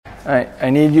I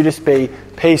need you to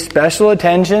pay special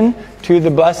attention to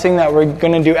the blessing that we're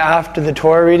going to do after the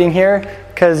Torah reading here,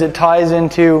 because it ties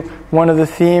into one of the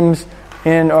themes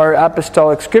in our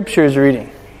Apostolic Scriptures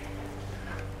reading.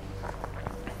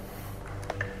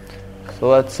 So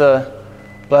let's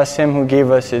bless him who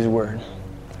gave us his word.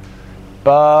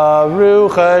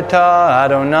 Baruch atah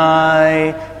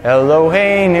Adonai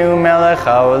Eloheinu melech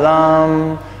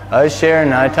haolam asher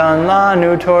natan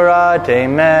lanu Torah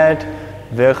emet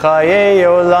v'chayei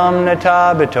olam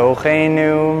nata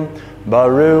b'tocheinu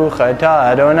Baruch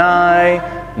atah Adonai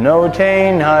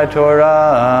noten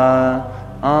haTorah.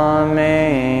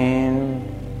 Amen.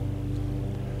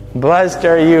 Blessed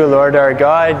are you, Lord our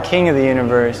God, King of the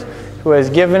universe, who has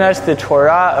given us the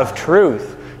Torah of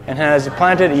truth and has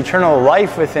planted eternal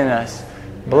life within us.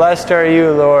 Blessed are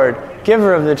you, Lord,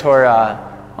 giver of the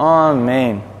Torah.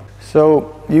 Amen.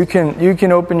 So you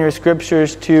can open your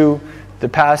scriptures to the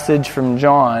passage from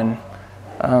John,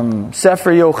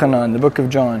 Sefer Yochanan, the book of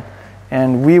John,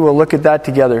 and we will look at that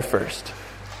together first.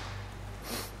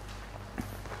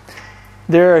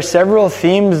 There are several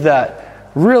themes that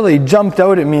really jumped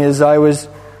out at me as I was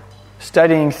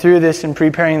studying through this and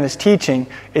preparing this teaching.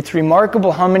 It's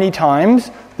remarkable how many times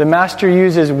the Master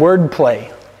uses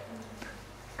wordplay.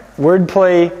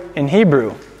 Wordplay in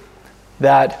Hebrew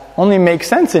that only makes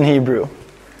sense in Hebrew.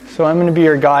 So I'm going to be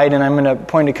your guide, and I'm going to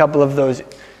point a couple of those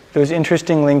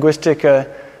interesting linguistic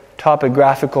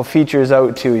topographical features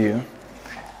out to you.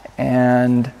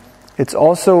 And it's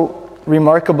also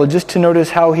remarkable just to notice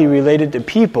how he related to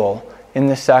people in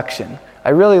this section. I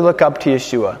really look up to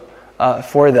Yeshua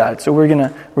for that. So we're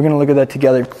gonna look at that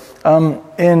together.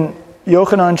 In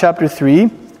Yochanan chapter 3,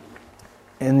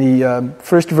 in the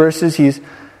first verses, he's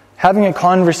having a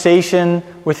conversation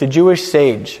with a Jewish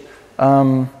sage.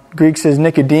 Greek says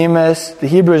Nicodemus. The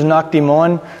Hebrew is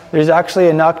Nakdimon. There's actually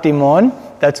a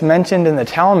Nakdimon that's mentioned in the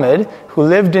Talmud who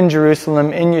lived in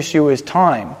Jerusalem in Yeshua's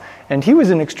time. And he was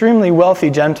an extremely wealthy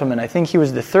gentleman. I think he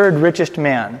was the third richest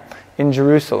man in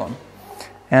Jerusalem.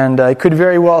 And it could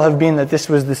very well have been that this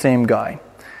was the same guy.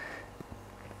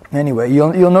 Anyway,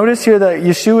 you'll notice here that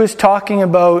Yeshua is talking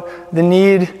about the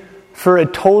need for a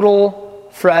total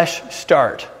fresh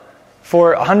start,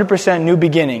 for 100% new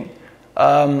beginning.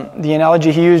 The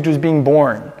analogy he used was being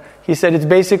born. He said it's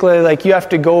basically like you have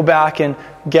to go back and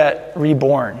get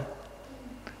reborn.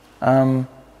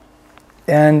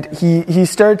 And he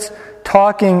starts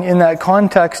talking in that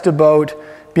context about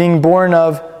being born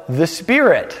of the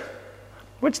Spirit.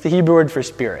 What's the Hebrew word for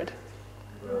spirit?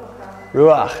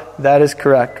 Ruach. That is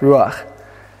correct, Ruach.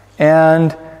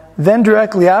 And then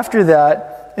directly after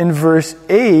that, in verse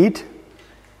 8,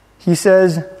 he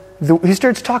says, he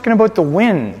starts talking about the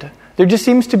wind. There just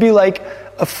seems to be like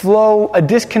a flow, a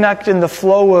disconnect in the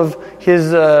flow of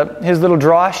his little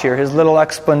drash here, his little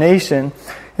explanation.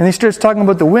 And he starts talking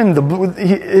about the wind.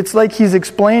 It's like he's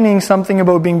explaining something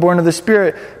about being born of the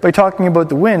Spirit by talking about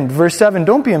the wind. Verse 7,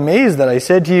 don't be amazed that I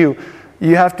said to you,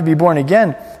 you have to be born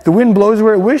again. The wind blows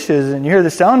where it wishes, and you hear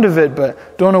the sound of it,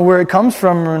 but don't know where it comes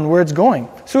from and where it's going.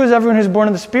 So is everyone who's born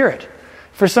of the Spirit.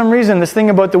 For some reason, this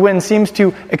thing about the wind seems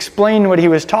to explain what he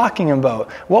was talking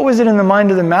about. What was it in the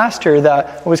mind of the Master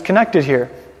that was connected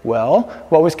here? Well,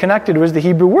 what was connected was the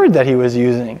Hebrew word that he was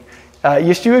using.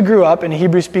 Yeshua grew up in a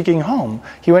Hebrew-speaking home.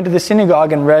 He went to the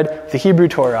synagogue and read the Hebrew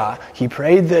Torah. He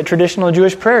prayed the traditional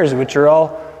Jewish prayers, which are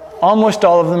almost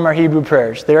all of them are Hebrew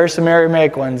prayers. There are some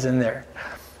Aramaic ones in there.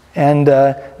 And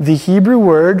the Hebrew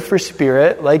word for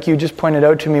spirit, like you just pointed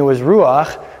out to me, was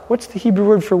ruach. What's the Hebrew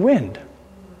word for wind?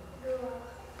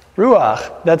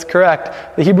 Ruach. That's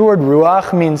correct. The Hebrew word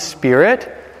ruach means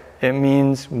spirit, it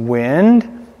means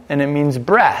wind, and it means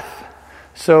breath.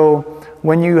 So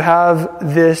when you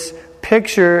have this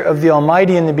picture of the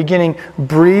Almighty in the beginning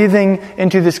breathing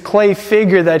into this clay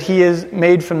figure that he has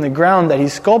made from the ground, that he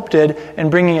sculpted,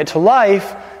 and bringing it to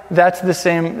life, that's the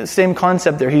same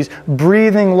concept there. He's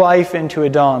breathing life into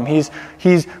Adam.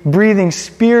 He's breathing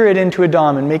spirit into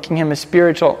Adam and making him a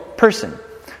spiritual person.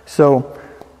 So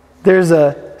there's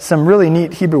some really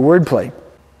neat Hebrew wordplay.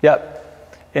 Yep.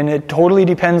 And it totally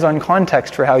depends on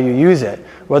context for how you use it.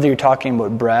 Whether you're talking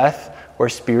about breath or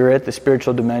spirit, the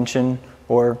spiritual dimension,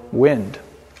 or wind.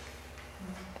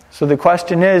 So the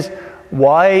question is,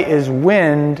 why is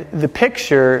wind the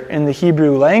picture in the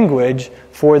Hebrew language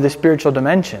for the spiritual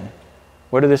dimension?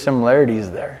 What are the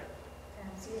similarities there?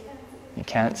 You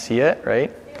can't see it,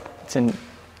 right?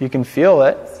 You can feel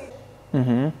it.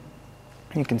 Mm-hmm.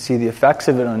 You can see the effects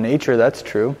of it on nature, that's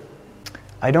true.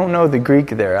 I don't know the Greek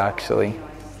there, actually.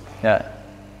 Yeah.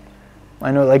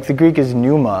 I know, like, the Greek is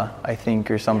pneuma, I think,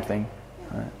 or something.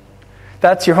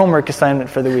 That's your homework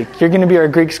assignment for the week. You're going to be our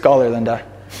Greek scholar, Linda.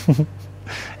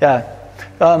 Yeah.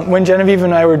 When Genevieve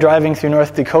and I were driving through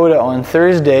North Dakota on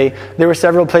Thursday, there were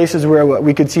several places where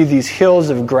we could see these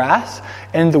hills of grass,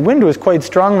 and the wind was quite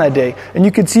strong that day. And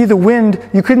you could see the wind,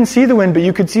 you couldn't see the wind, but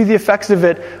you could see the effects of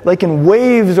it like in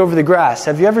waves over the grass.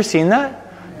 Have you ever seen that?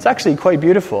 It's actually quite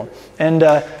beautiful. And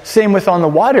same with on the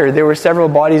water. There were several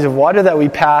bodies of water that we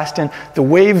passed, and the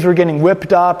waves were getting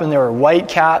whipped up, and there were white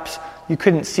caps. You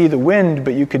couldn't see the wind,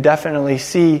 but you could definitely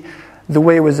see the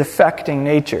way it was affecting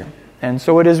nature. And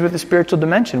so it is with the spiritual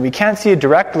dimension. We can't see it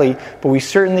directly, but we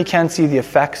certainly can see the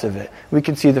effects of it. We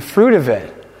can see the fruit of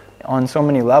it on so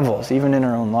many levels, even in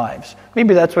our own lives.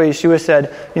 Maybe that's why Yeshua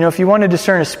said, if you want to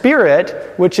discern a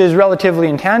spirit, which is relatively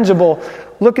intangible,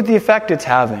 look at the effect it's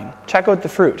having. Check out the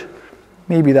fruit.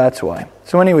 Maybe that's why.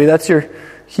 So anyway, that's your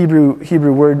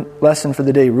Hebrew word lesson for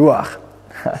the day, ruach.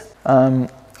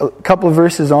 A couple of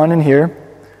verses on in here,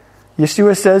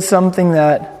 Yeshua says something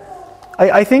that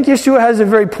I think Yeshua has a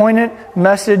very poignant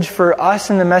message for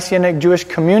us in the Messianic Jewish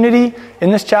community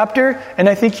in this chapter, and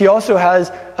I think he also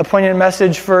has a poignant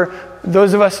message for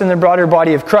those of us in the broader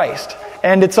body of Christ.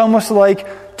 And it's almost like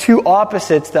two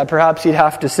opposites that perhaps he'd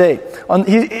have to say.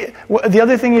 The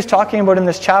other thing he's talking about in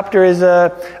this chapter is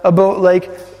about like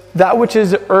that which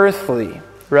is earthly,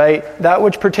 right? That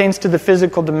which pertains to the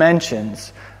physical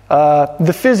dimensions,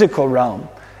 the physical realm.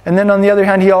 And then on the other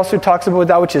hand, he also talks about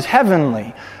that which is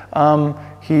heavenly.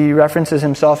 He references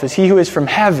himself as he who is from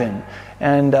heaven,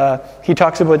 and he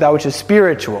talks about that which is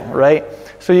spiritual, right?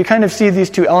 So you kind of see these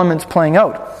two elements playing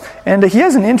out. And he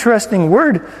has an interesting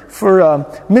word for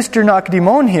Mr.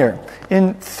 Nakdimon here.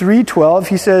 In 3:12,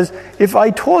 he says, if I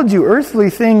told you earthly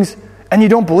things and you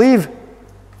don't believe,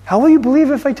 how will you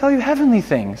believe if I tell you heavenly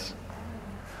things?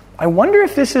 I wonder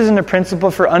if this isn't a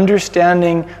principle for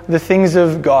understanding the things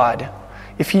of God.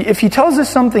 If he tells us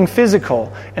something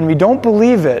physical and we don't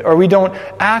believe it, or we don't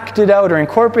act it out or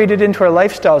incorporate it into our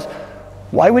lifestyles,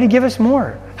 why would he give us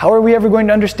more? How are we ever going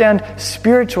to understand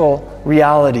spiritual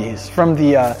realities from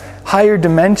the higher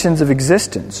dimensions of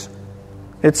existence?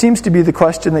 It seems to be the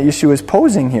question that Yeshua is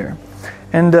posing here.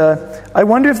 And I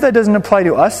wonder if that doesn't apply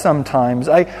to us sometimes.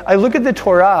 I look at the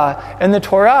Torah, and the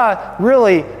Torah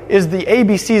really is the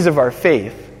ABCs of our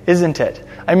faith, isn't it?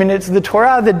 I mean, it's the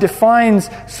Torah that defines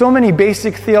so many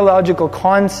basic theological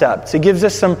concepts. It gives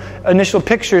us some initial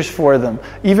pictures for them.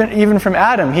 Even from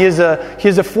Adam, he is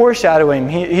a foreshadowing.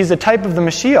 He's a type of the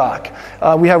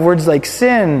Mashiach. We have words like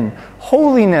sin,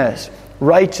 holiness,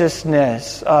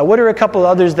 righteousness. What are a couple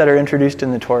others that are introduced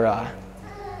in the Torah?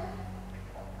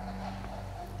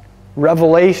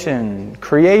 Revelation,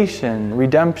 creation,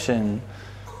 redemption.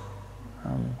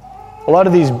 A lot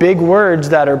of these big words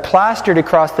that are plastered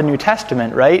across the New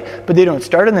Testament, right? But they don't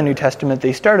start in the New Testament,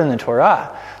 they start in the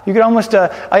Torah. You could almost,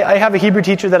 I have a Hebrew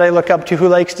teacher that I look up to who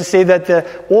likes to say that the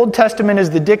Old Testament is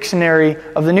the dictionary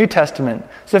of the New Testament.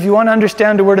 So if you want to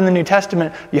understand a word in the New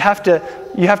Testament, you have to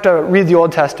read the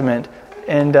Old Testament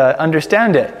and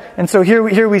understand it. And so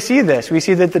here we see this. We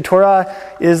see that the Torah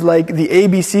is like the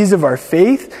ABCs of our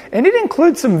faith, and it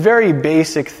includes some very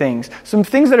basic things, some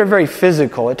things that are very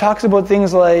physical. It talks about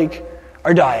things like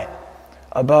our diet,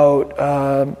 about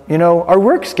our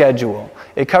work schedule.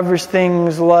 It covers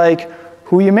things like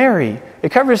who you marry.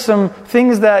 It covers some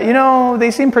things that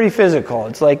they seem pretty physical.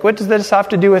 It's like, what does this have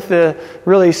to do with the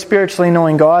really spiritually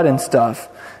knowing God and stuff?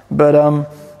 But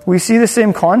we see the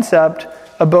same concept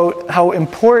about how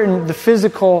important the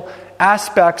physical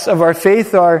aspects of our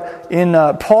faith are in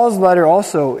Paul's letter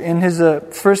also, in his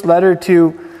first letter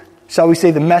to, shall we say,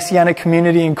 the Messianic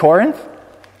community in Corinth,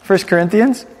 1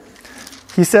 Corinthians.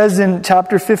 He says in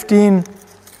chapter 15,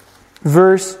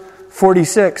 verse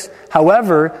 46,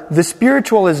 however, the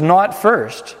spiritual is not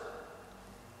first,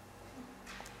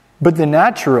 but the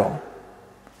natural,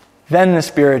 then the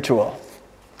spiritual.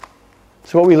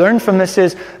 So what we learn from this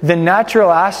is the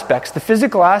natural aspects, the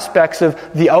physical aspects of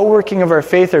the outworking of our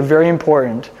faith are very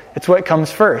important. It's what comes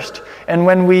first. And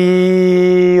when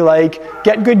we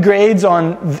get good grades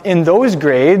in those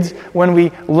grades, when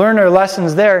we learn our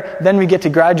lessons there, then we get to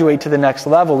graduate to the next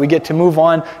level. We get to move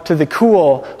on to the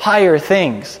cool, higher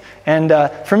things. And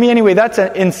for me anyway, that's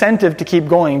an incentive to keep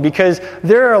going, because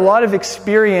there are a lot of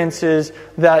experiences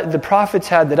that the prophets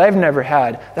had that I've never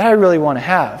had, that I really want to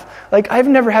have. Like, I've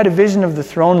never had a vision of the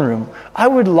throne room. I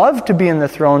would love to be in the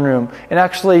throne room and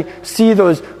actually see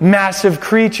those massive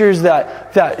creatures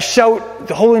that shout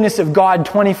the holiness of God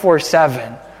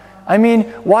 24/7. I mean,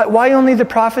 why only the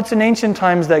prophets in ancient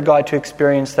times that got to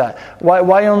experience that?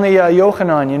 Why only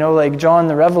Yochanan, like John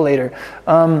the Revelator?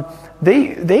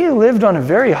 They lived on a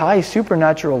very high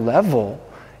supernatural level.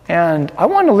 And I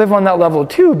want to live on that level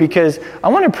too, because I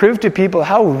want to prove to people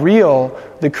how real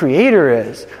the Creator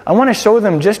is. I want to show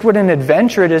them just what an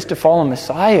adventure it is to follow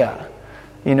Messiah.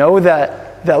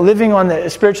 That living on the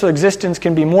spiritual existence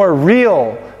can be more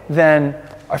real than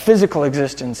our physical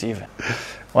existence even.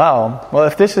 Wow. Well,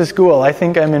 if this is school, I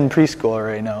think I'm in preschool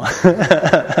right now.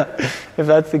 If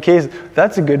that's the case,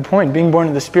 that's a good point. Being born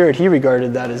of the Spirit, he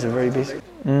regarded that as a very basic.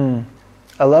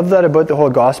 I love that about the whole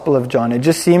Gospel of John. It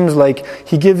just seems like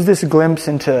he gives this glimpse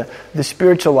into the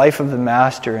spiritual life of the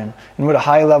Master and what a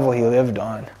high level he lived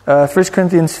on. 1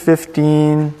 Corinthians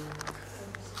 15,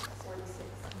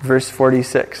 verse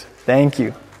 46. Thank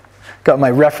you. Got my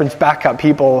reference backup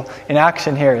people in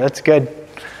action here. That's good.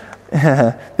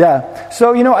 Yeah.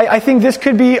 So, I think this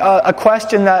could be a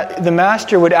question that the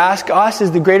Master would ask us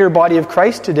as the greater body of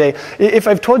Christ today. If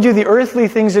I've told you the earthly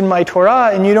things in my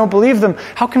Torah and you don't believe them,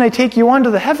 how can I take you on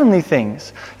to the heavenly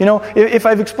things? If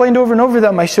I've explained over and over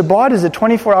that my Shabbat is a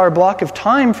 24-hour block of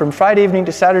time from Friday evening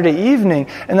to Saturday evening,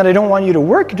 and that I don't want you to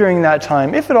work during that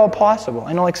time, if at all possible.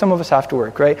 I know some of us have to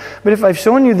work, right? But if I've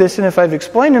shown you this and if I've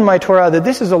explained in my Torah that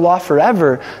this is a law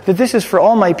forever, that this is for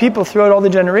all my people throughout all the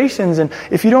generations, and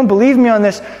if you don't believe me on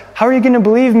this, how are you going to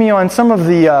believe me on some of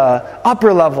the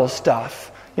upper level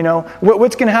stuff?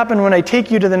 What's going to happen when I take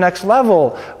you to the next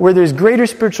level, where there's greater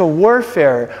spiritual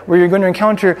warfare, where you're going to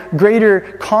encounter greater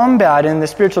combat in the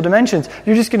spiritual dimensions?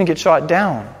 You're just going to get shot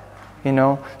down.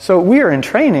 So we are in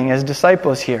training as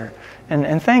disciples here.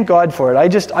 And thank God for it. I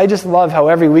just love how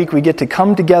every week we get to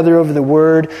come together over the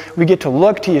Word. We get to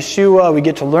look to Yeshua. We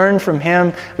get to learn from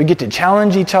Him. We get to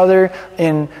challenge each other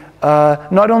in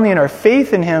not only in our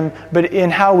faith in Him, but in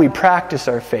how we practice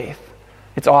our faith.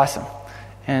 It's awesome.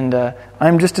 And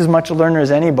I'm just as much a learner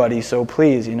as anybody, so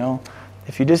please,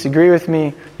 if you disagree with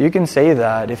me, you can say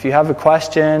that. If you have a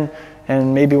question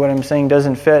and maybe what I'm saying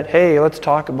doesn't fit, hey, let's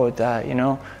talk about that,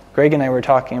 Greg and I were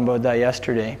talking about that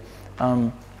yesterday.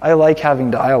 I like having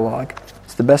dialogue.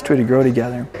 It's the best way to grow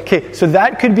together. Okay, so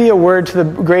that could be a word to the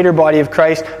greater body of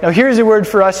Christ. Now here's a word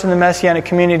for us in the Messianic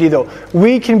community though.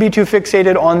 We can be too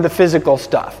fixated on the physical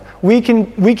stuff. We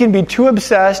can be too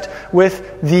obsessed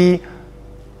with the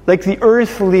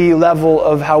earthly level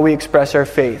of how we express our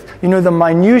faith. The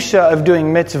minutia of doing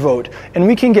mitzvot. And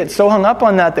we can get so hung up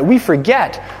on that we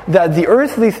forget that the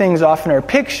earthly things often are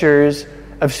pictures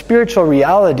of spiritual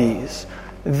realities,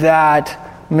 that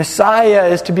Messiah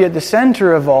is to be at the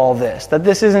center of all this, that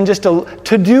this isn't just a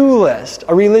to-do list,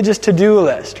 a religious to-do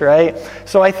list, right?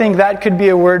 So I think that could be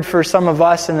a word for some of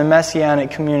us in the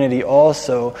Messianic community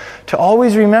also, to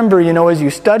always remember, as you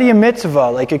study a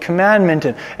mitzvah, like a commandment,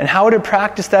 and how to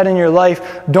practice that in your life,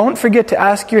 don't forget to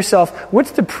ask yourself,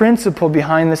 what's the principle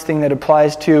behind this thing that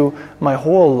applies to my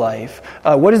whole life?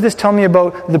 What does this tell me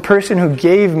about the person who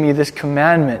gave me this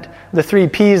commandment? The 3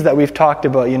 P's that we've talked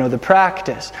about, the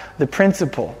practice, the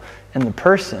principle, and the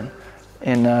person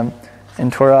in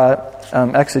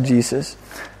Torah exegesis.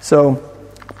 So,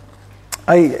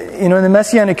 in the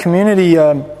Messianic community,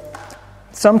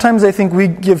 sometimes I think we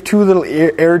give too little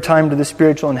airtime to the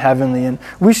spiritual and heavenly, and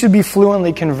we should be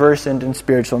fluently conversant in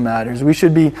spiritual matters. We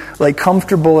should be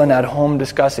comfortable and at home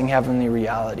discussing heavenly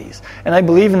realities. And I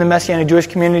believe in the Messianic Jewish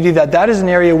community that is an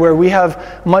area where we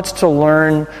have much to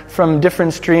learn from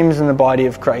different streams in the body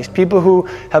of Christ. People who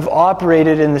have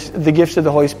operated in the gifts of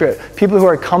the Holy Spirit. People who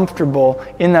are comfortable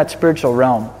in that spiritual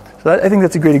realm. So I think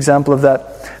that's a great example of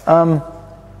that.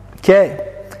 Okay.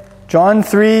 John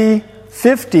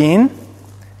 3:15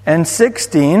 and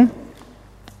 16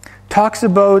 talks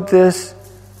about this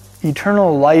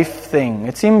eternal life thing.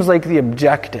 It seems like the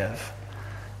objective.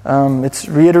 It's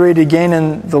reiterated again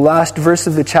in the last verse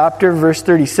of the chapter, verse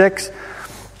 36.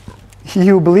 He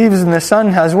who believes in the Son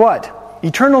has what?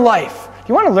 Eternal life.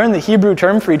 You want to learn the Hebrew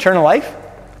term for eternal life?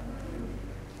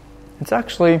 It's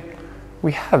actually,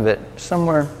 we have it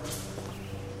somewhere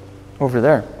over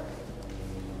there.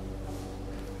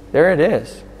 There it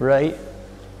is, right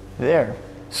there.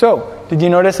 So, did you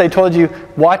notice I told you,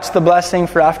 watch the blessing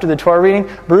for after the Torah reading?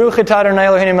 Baruch atah Adonai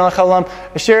Eloheinu melech haolam,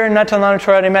 asher natan lanu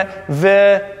Torah emet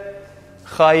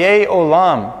v'chayei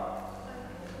olam.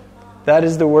 That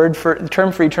is the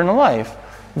term for eternal life.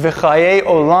 V'chayei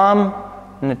olam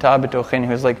natah b'tochenu,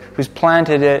 who's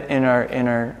planted it in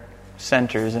our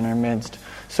centers, in our midst.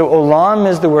 So olam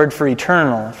is the word for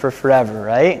eternal, for forever,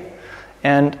 right?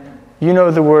 And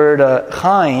the word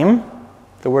chaim,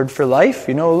 the word for life,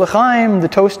 l'chaim, the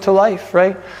toast to life,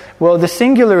 right? Well, the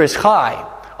singular is chai.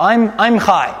 I'm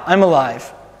chai, I'm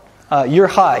alive. You're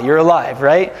chai, you're alive,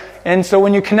 right? And so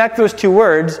when you connect those 2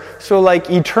 words, so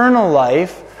like eternal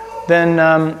life, then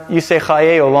you say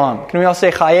chayei olam. Can we all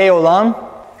say chayei olam?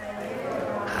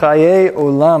 Chayei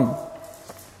olam.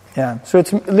 Yeah, so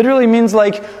it literally means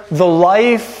like the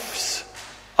lives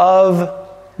of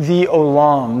the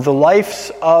olam, the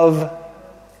lives of...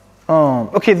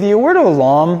 okay, the word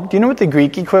olam, do you know what the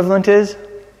Greek equivalent is?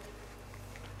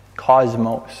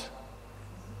 Cosmos.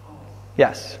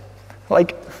 Yes.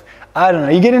 Like, I don't know,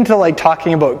 you get into like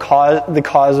talking about the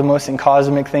cosmos and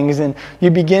cosmic things, and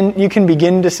you can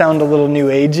begin to sound a little new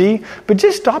agey, but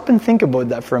just stop and think about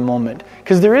that for a moment.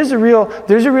 Because there's a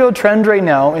real trend right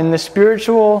now in the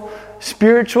spiritual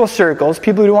circles,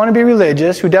 people who want to be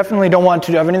religious, who definitely don't want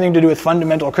to have anything to do with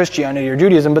fundamental Christianity or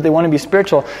Judaism, but they want to be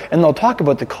spiritual, and they'll talk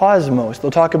about the cosmos.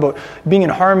 They'll talk about being in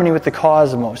harmony with the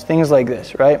cosmos, things like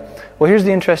this, right? Well, here's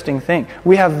the interesting thing.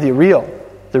 We have the real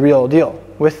deal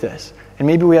with this. And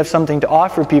maybe we have something to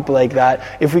offer people like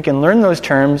that if we can learn those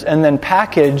terms and then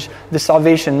package the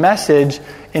salvation message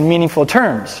in meaningful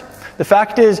terms. The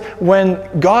fact is,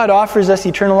 when God offers us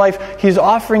eternal life, He's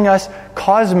offering us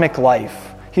cosmic life.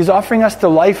 He's offering us the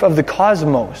life of the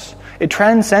cosmos. It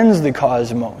transcends the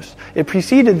cosmos. It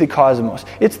preceded the cosmos.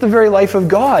 It's the very life of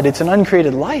God. It's an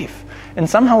uncreated life. And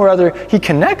somehow or other, He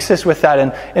connects us with that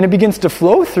and it begins to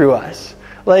flow through us.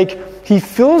 Like, He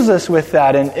fills us with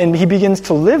that and He begins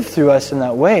to live through us in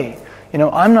that way. You know,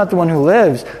 I'm not the one who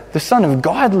lives. The Son of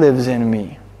God lives in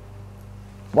me.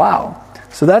 Wow.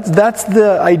 So that's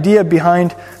the idea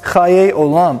behind Chaye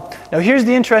Olam. Now here's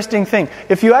the interesting thing.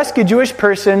 If you ask a Jewish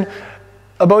person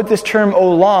about this term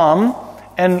Olam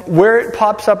and where it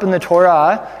pops up in the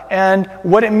Torah and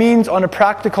what it means on a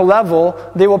practical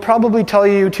level, they will probably tell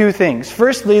you two things.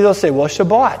 Firstly, they'll say, well,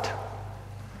 Shabbat.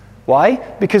 Why?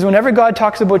 Because whenever God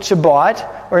talks about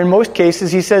Shabbat, or in most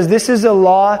cases, He says, this is a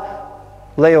law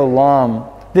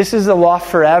le'olam. This is a law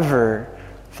forever,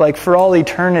 like for all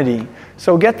eternity.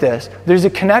 So get this. There's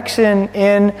a connection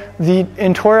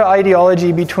in Torah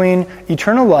ideology between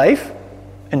eternal life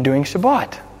and doing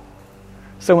Shabbat.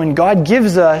 So when God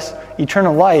gives us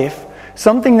eternal life,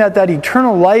 something that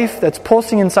eternal life that's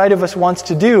pulsing inside of us wants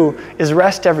to do is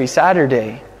rest every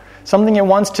Saturday. Something it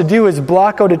wants to do is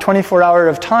block out a 24-hour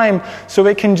of time so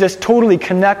it can just totally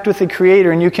connect with the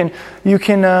Creator, and you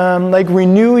can like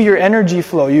renew your energy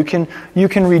flow. You can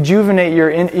rejuvenate your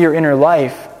inner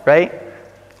life, right?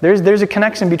 There's a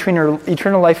connection between your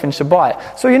eternal life and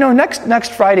Shabbat. So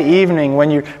next Friday evening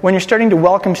when you're starting to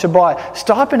welcome Shabbat,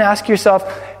 stop and ask yourself,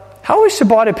 how is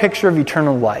Shabbat a picture of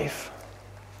eternal life?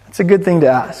 It's a good thing to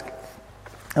ask.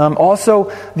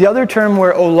 Also, the other term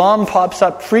where olam pops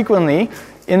up frequently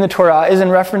in the Torah is in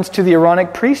reference to the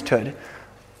Aaronic priesthood.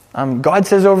 God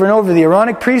says over and over, the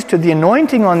Aaronic priesthood, the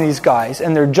anointing on these guys,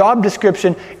 and their job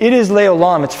description, it is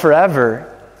le'olam, it's forever.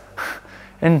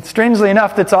 And strangely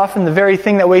enough, that's often the very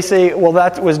thing that we say, well,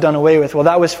 that was done away with. Well,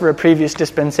 that was for a previous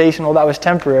dispensation. Well, that was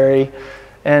temporary.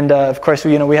 And of course,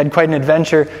 we had quite an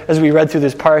adventure as we read through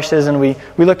these parshas, and we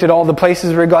looked at all the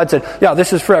places where God said, yeah,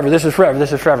 this is forever, this is forever,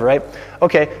 this is forever, right?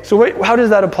 Okay, so how does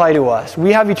that apply to us?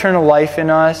 We have eternal life in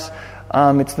us.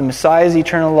 It's the Messiah's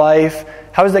eternal life.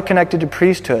 How is that connected to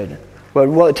priesthood?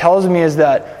 Well, it tells me is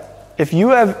that if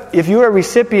you are a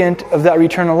recipient of that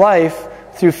eternal life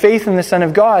through faith in the Son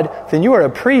of God, then you are a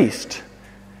priest.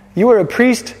 You are a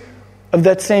priest of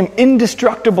that same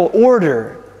indestructible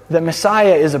order that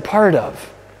Messiah is a part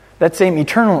of. That same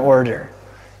eternal order.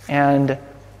 And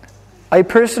I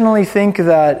personally think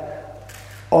that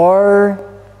our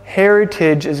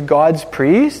heritage as God's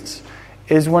priests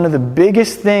is one of the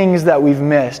biggest things that we've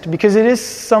missed, because it is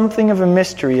something of a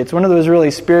mystery. It's one of those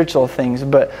really spiritual things,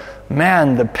 but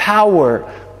man, the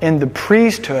power in the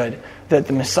priesthood that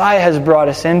the Messiah has brought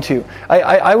us into.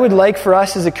 I would like for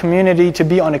us as a community to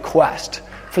be on a quest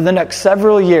for the next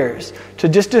several years to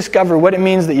just discover what it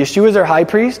means that Yeshua is our high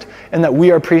priest and that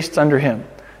we are priests under Him.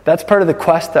 That's part of the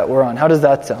quest that we're on. How does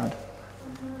that sound?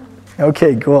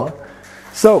 Okay, cool.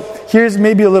 So here's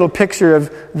maybe a little picture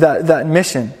of that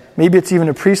mission. Maybe it's even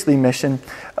a priestly mission.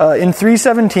 In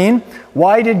 3:17,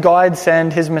 why did God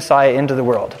send His Messiah into the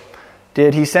world?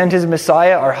 Did He send His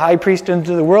Messiah, our high priest,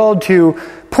 into the world to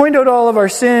point out all of our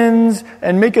sins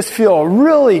and make us feel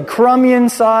really crummy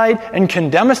inside and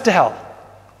condemn us to hell?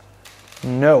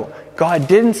 No. God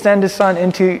didn't send His Son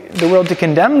into the world to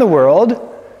condemn the world,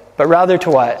 but rather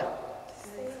to what?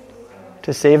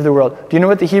 To save the world. Do you know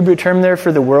what the Hebrew term there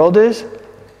for the world is?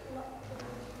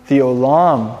 The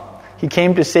olam. He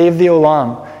came to save the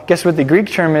olam. Guess what the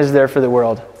Greek term is there for the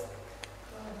world?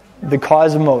 The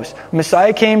cosmos.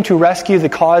 Messiah came to rescue the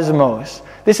cosmos.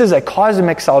 This is a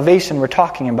cosmic salvation we're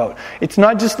talking about. It's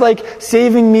not just like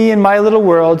saving me in my little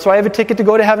world so I have a ticket to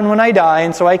go to heaven when I die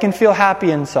and so I can feel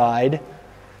happy inside.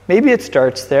 Maybe it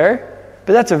starts there,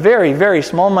 but that's a very, very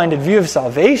small-minded view of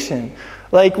salvation.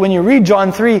 Like when you read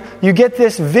John 3, you get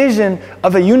this vision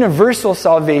of a universal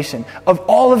salvation, of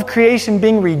all of creation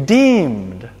being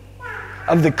redeemed,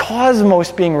 of the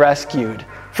cosmos being rescued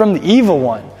from the evil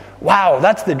one. Wow,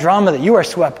 that's the drama that you are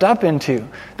swept up into.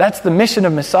 That's the mission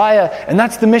of Messiah, and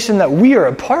that's the mission that we are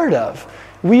a part of.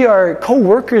 We are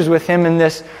co-workers with him in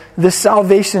this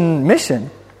salvation mission.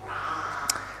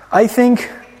 I think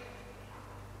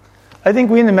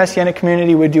we in the Messianic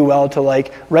community would do well to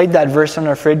write that verse on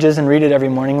our fridges and read it every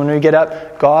morning when we get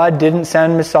up. God didn't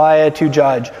send Messiah to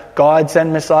judge. God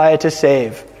sent Messiah to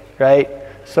save. Right?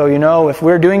 So, if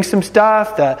we're doing some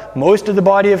stuff that most of the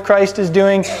body of Christ is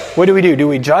doing, what do we do? Do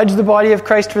we judge the body of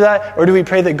Christ for that? Or do we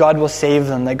pray that God will save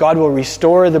them, that God will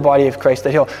restore the body of Christ,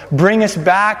 that he'll bring us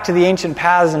back to the ancient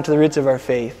paths and to the roots of our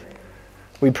faith?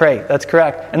 We pray. That's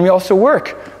correct. And we also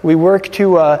work. We work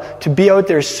to be out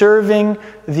there serving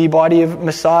the body of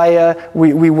Messiah.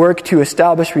 We work to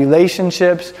establish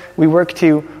relationships. We work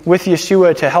with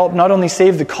Yeshua to help not only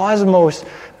save the cosmos,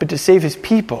 but to save his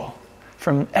people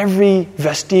from every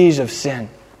vestige of sin.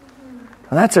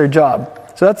 And that's our job.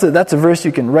 So that's a verse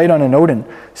you can write on a note and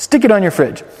stick it on your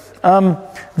fridge.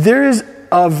 There is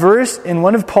a verse in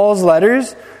one of Paul's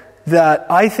letters that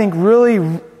I think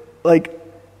really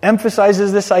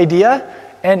emphasizes this idea.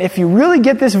 And if you really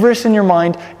get this verse in your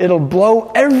mind, it'll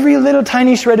blow every little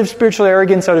tiny shred of spiritual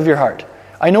arrogance out of your heart.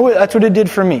 I know that's what it did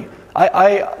for me.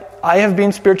 I have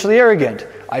been spiritually arrogant.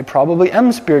 I probably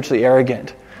am spiritually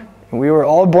arrogant. We were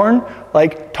all born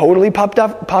totally puffed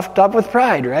up with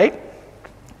pride, right?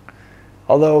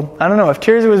 Although, I don't know, if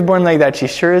Tirza was born like that, she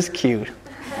sure is cute.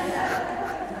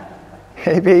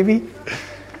 Hey, baby.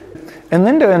 And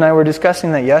Linda and I were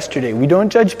discussing that yesterday. We don't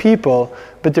judge people,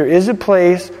 but there is a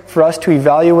place for us to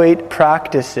evaluate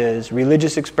practices,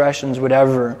 religious expressions,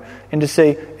 whatever, and to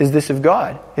say, is this of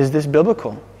God? Is this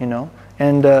biblical?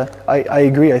 And I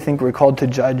agree. I think we're called to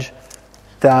judge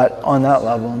that on that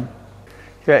level.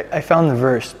 Here, I found the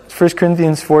verse. 1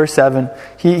 Corinthians 4:7.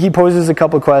 He poses a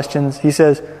couple questions. He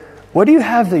says, what do you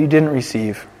have that you didn't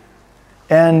receive?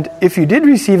 And if you did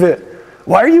receive it,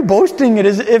 why are you boasting it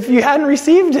as if you hadn't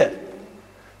received it?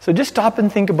 So just stop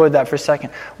and think about that for a second.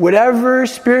 Whatever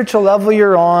spiritual level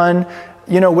you're on,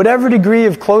 whatever degree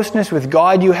of closeness with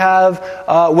God you have,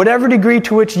 whatever degree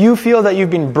to which you feel that you've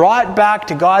been brought back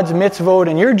to God's mitzvot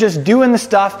and you're just doing the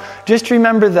stuff, just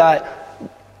remember that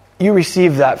you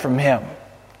received that from him.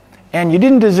 And you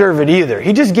didn't deserve it either.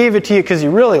 He just gave it to you because he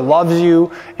really loves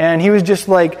you, and he was just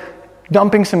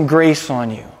dumping some grace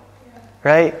on you.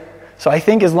 Right? So I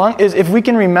think if we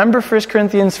can remember 1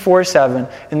 Corinthians 4:7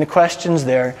 in the questions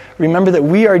there, remember that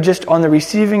we are just on the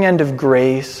receiving end of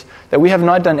grace, that we have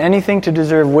not done anything to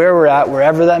deserve where we're at,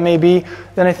 wherever that may be,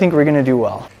 then I think we're going to do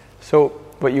well. So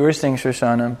what you were saying,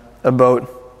 Shoshana, about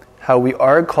how we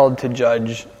are called to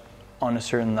judge on a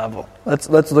certain level. Let's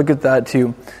look at that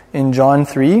too. In John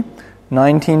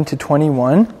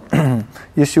 3:19-21,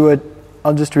 Yeshua,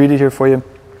 I'll just read it here for you.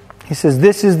 He says,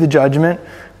 this is the judgment,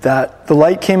 that the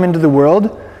light came into the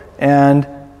world, and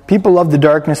people love the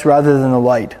darkness rather than the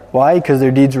light. Why? Because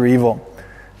their deeds were evil.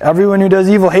 Everyone who does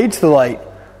evil hates the light,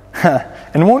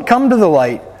 and won't come to the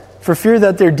light, for fear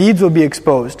that their deeds will be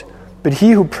exposed. But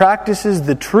he who practices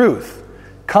the truth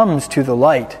comes to the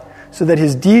light, so that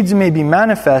his deeds may be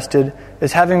manifested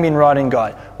as having been wrought in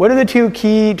God. What are the two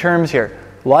key terms here?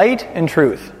 Light and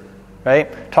truth.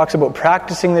 Right? Talks about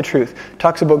practicing the truth.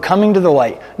 Talks about coming to the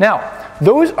light. Now,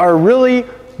 those are really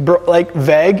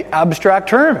vague, abstract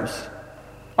terms,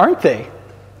 aren't they?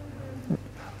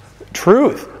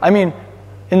 Truth. In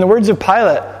the words of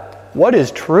Pilate, what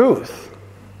is truth?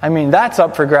 That's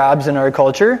up for grabs in our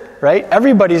culture, right?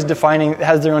 Everybody's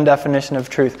has their own definition of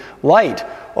truth. Light.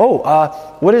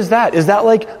 What is that? Is that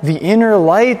the inner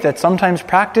light that's sometimes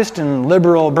practiced in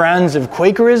liberal brands of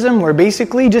Quakerism, where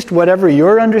basically just whatever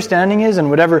your understanding is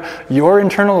and whatever your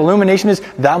internal illumination is,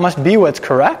 that must be what's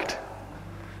correct?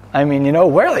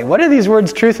 What are these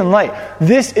words, truth and light?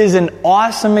 This is an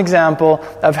awesome example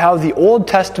of how the Old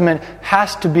Testament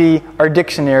has to be our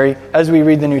dictionary as we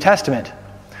read the New Testament.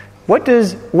 What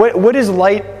is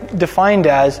light defined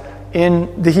as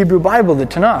in the Hebrew Bible, the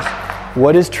Tanakh?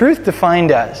 What is truth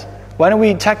defined as? Why don't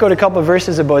we check out a couple of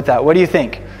verses about that? What do you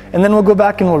think? And then we'll go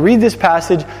back and we'll read this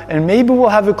passage, and maybe we'll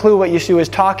have a clue what Yeshua is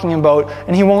talking about,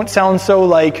 and he won't sound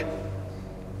so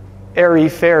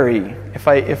airy-fairy,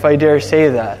 if I dare say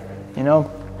that.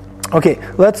 Okay,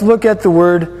 let's look at the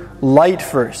word light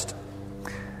first.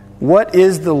 What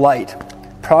is the light?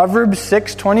 Proverbs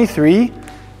 6:23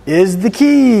 is the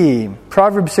key.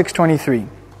 Proverbs 6:23.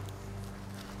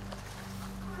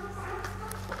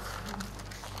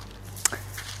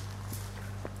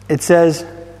 It says,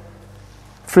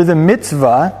 For the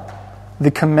mitzvah, the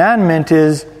commandment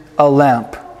is a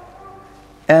lamp.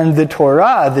 And the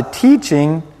Torah, the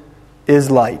teaching, is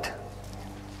light.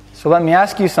 So let me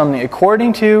ask you something.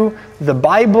 According to the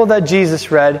Bible that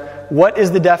Jesus read, what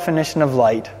is the definition of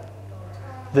light?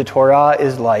 The Torah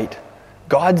is light.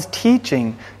 God's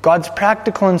teaching, God's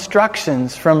practical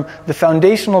instructions from the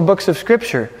foundational books of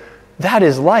Scripture, that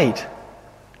is light.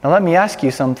 Now let me ask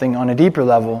you something on a deeper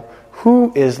level.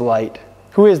 Who is light?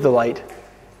 Who is the light?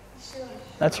 Yeshua.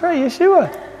 That's right,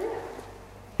 Yeshua.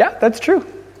 Yeah, that's true.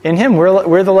 In Him,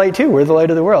 we're the light too. We're the light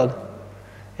of the world.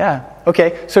 Yeah.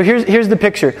 Okay, so here's the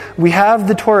picture. We have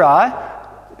the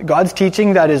Torah, God's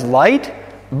teaching that is light,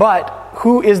 but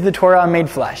who is the Torah made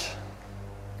flesh?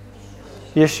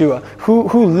 Yeshua.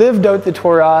 Who lived out the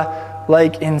Torah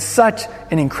like in such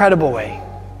an incredible way?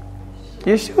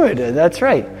 Yeshua did, that's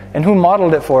right. And who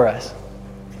modeled it for us?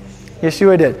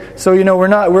 Yeshua did. So,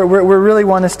 we're really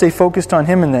want to stay focused on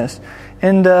Him in this.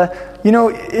 And,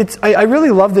 I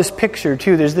really love this picture,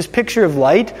 too. There's this picture of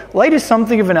light. Light is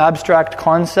something of an abstract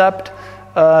concept,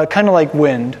 kind of like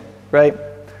wind, right?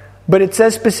 But it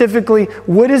says specifically,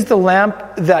 what is the lamp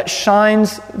that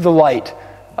shines the light,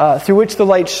 through which the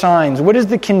light shines? What is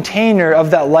the container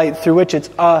of that light through which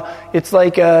it's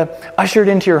like ushered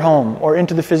into your home or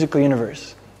into the physical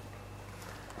universe?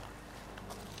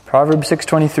 Proverbs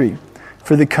 6:23.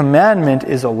 For the commandment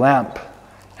is a lamp,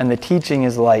 and the teaching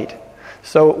is light.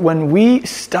 So when we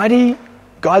study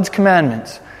God's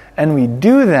commandments and we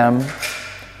do them,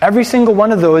 every single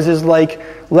one of those is like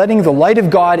letting the light of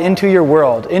God into your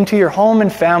world, into your home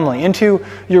and family, into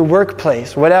your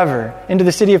workplace, whatever, into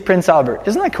the city of Prince Albert.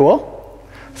 Isn't that cool?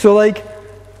 So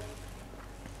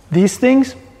these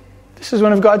things, this is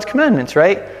one of God's commandments,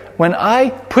 right? When I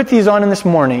put these on in this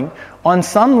morning, on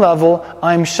some level,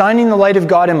 I'm shining the light of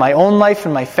God in my own life,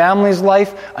 in my family's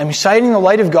life. I'm shining the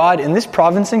light of God in this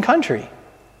province and country.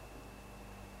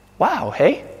 Wow,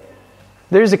 hey?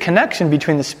 There's a connection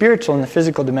between the spiritual and the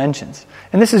physical dimensions.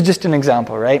 And this is just an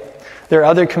example, right? There are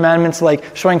other commandments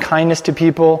like showing kindness to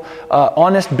people,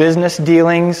 honest business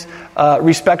dealings,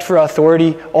 respect for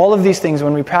authority. All of these things,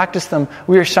 when we practice them,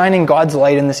 we are shining God's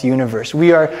light in this universe.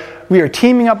 We are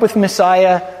teaming up with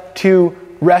Messiah to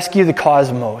rescue the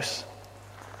cosmos.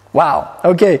 Wow.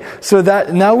 Okay, so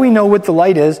that now we know what the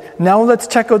light is. Now let's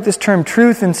check out this term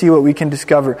truth and see what we can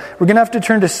discover. We're going to have to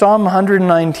turn to Psalm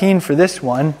 119 for this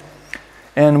one.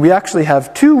 And we actually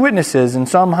have two witnesses in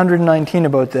Psalm 119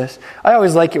 about this. I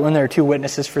always like it when there are two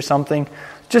witnesses for something,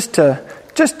 just to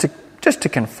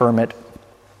confirm it.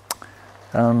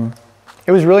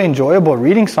 It was really enjoyable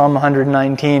reading Psalm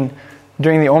 119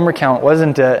 during the Omer count,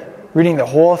 wasn't it? Reading the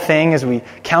whole thing as we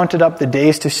counted up the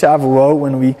days to Shavuot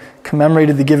when we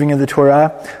commemorated the giving of the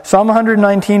Torah. Psalm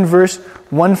 119 verse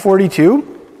 142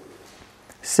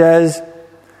 says,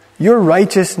 "Your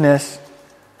righteousness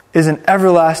is an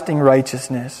everlasting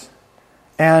righteousness,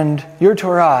 and your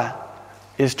Torah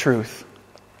is truth."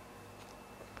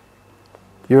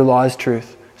 Your law is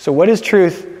truth. So what is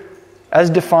truth as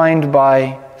defined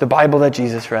by the Bible that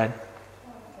Jesus read?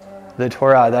 The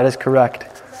Torah, that is correct.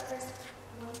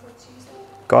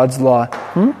 God's law.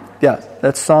 Yeah,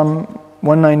 that's Psalm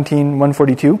 119,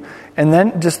 142. And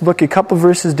then just look a couple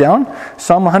verses down.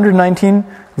 Psalm 119,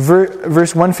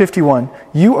 verse 151.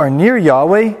 You are near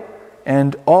Yahweh,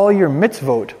 and all your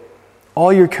mitzvot,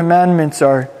 all your commandments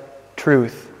are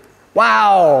truth.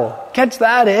 Wow! Catch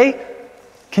that, eh?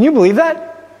 Can you believe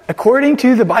that? According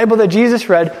to the Bible that Jesus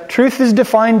read, truth is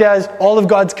defined as all of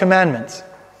God's commandments.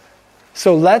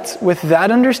 So let's, with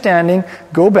that understanding,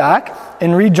 go back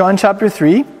and read John chapter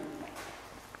 3,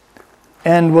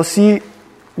 and we'll see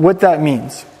what that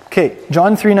means. Okay,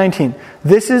 John 3:19.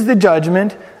 This is the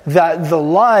judgment that the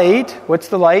light, what's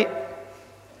the light?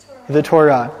 The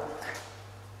Torah,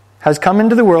 has come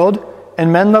into the world,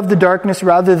 and men love the darkness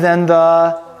rather than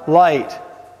the light.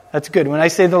 That's good. When I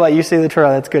say the light, you say the Torah.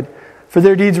 That's good. For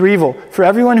their deeds were evil. For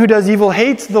everyone who does evil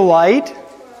hates the light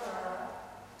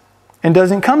and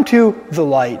doesn't come to the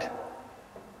light,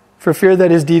 for fear that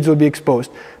his deeds will be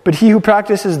exposed. But he who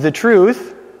practices the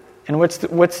truth, and what's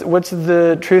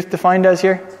the truth defined as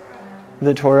here?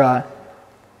 The Torah.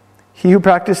 He who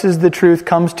practices the truth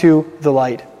comes to the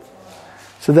light,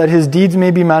 so that his deeds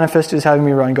may be manifested as having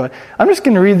been wrought in God. I'm just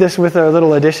going to read this with a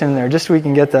little addition there, just so we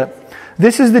can get that.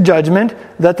 This is the judgment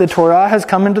that the Torah has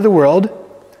come into the world.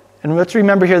 And let's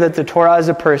remember here that the Torah is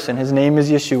a person. His name is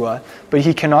Yeshua. But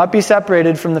he cannot be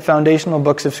separated from the foundational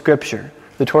books of Scripture,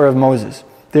 the Torah of Moses.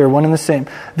 They are one and the same.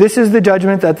 This is the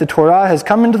judgment that the Torah has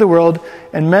come into the world,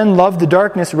 and men love the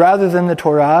darkness rather than the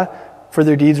Torah, for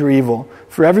their deeds were evil.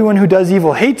 For everyone who does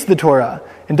evil hates the Torah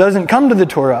and doesn't come to the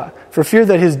Torah for fear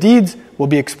that his deeds will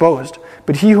be exposed.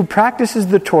 But he who practices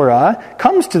the Torah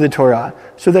comes to the Torah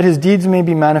so that his deeds may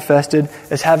be manifested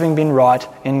as having been wrought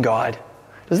in God.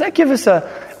 Does that give us a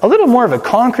little more of a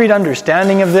concrete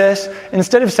understanding of this?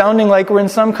 Instead of sounding like we're in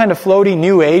some kind of floaty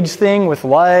New Age thing with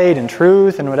light and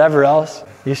truth and whatever else.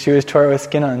 Yeshua's Torah with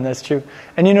skin on, that's true.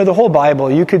 And the whole Bible,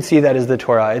 you could see that as the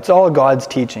Torah. It's all God's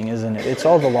teaching, isn't it? It's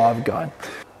all the law of God.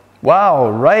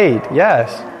 Wow, right, yes.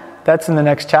 That's in the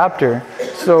next chapter.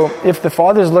 So if the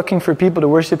Father's looking for people to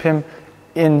worship Him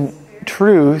in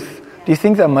truth, do you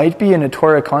think that might be in a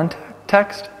Torah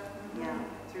context? Yeah,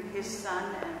 through His Son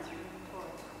and through the Torah.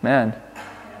 Man,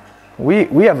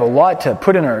 we have a lot to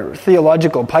put in our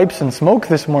theological pipes and smoke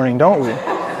this morning, don't we?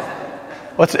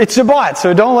 Well, it's Shabbat,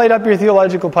 so don't light up your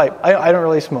theological pipe. I don't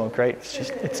really smoke, right?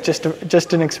 It's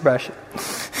just an expression.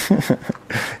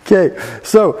 Okay,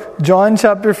 so John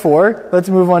chapter 4. Let's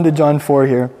move on to John 4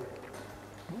 here.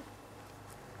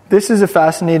 This is a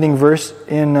fascinating verse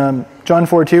in John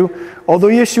 4:2. Although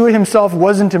Yeshua himself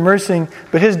wasn't immersing,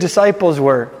 but his disciples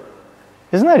were.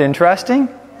 Isn't that interesting?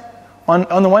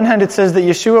 On the one hand, it says that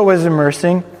Yeshua was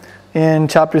immersing in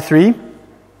chapter 3,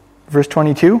 verse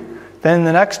 22. Then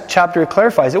the next chapter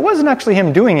clarifies it wasn't actually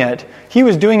him doing it. He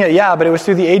was doing it, but it was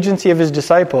through the agency of his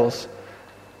disciples.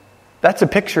 That's a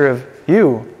picture of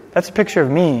you. That's a picture of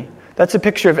me. That's a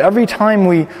picture of every time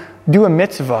we do a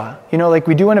mitzvah, like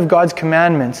we do one of God's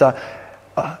commandments,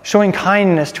 showing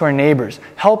kindness to our neighbors,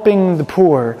 helping the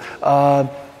poor,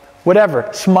 whatever,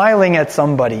 smiling at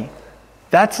somebody.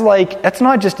 That's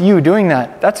not just you doing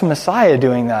that. That's Messiah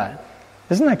doing that.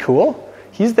 Isn't that cool?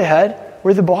 He's the head,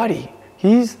 we're the body.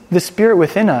 He's the Spirit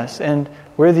within us, and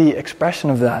we're the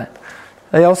expression of that.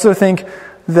 I also think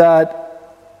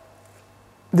that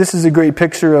this is a great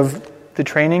picture of the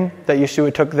training that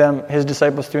Yeshua took his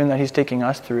disciples through, and that He's taking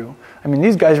us through. I mean,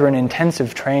 these guys were in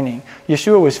intensive training.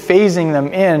 Yeshua was phasing them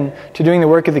in to doing the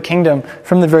work of the kingdom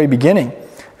from the very beginning.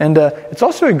 And it's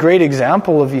also a great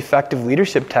example of effective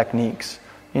leadership techniques.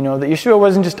 That Yeshua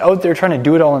wasn't just out there trying to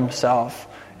do it all himself.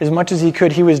 As much as he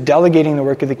could, he was delegating the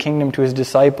work of the kingdom to his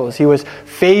disciples. He was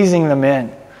phasing them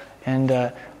in.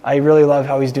 And I really love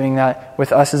how he's doing that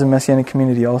with us as a Messianic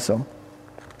community also.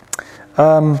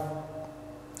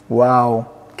 Wow.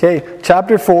 Okay,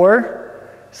 chapter 4.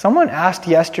 Someone asked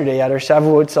yesterday at our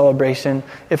Shavuot celebration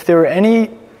if there were any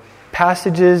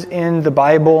passages in the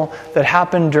Bible that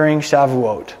happened during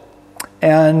Shavuot.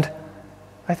 And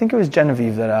I think it was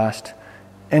Genevieve that asked.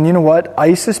 And you know what?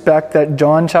 I suspect that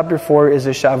John chapter 4 is a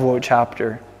Shavuot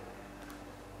chapter.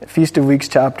 A Feast of Weeks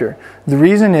chapter. The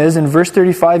reason is, in verse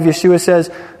 35, Yeshua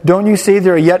says, "Don't you say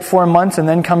there are yet 4 months and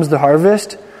then comes the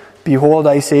harvest? Behold,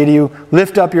 I say to you,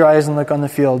 lift up your eyes and look on the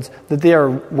fields, that they are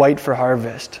white for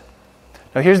harvest."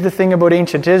 Now here's the thing about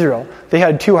ancient Israel. They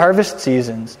had 2 harvest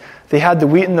seasons. They had the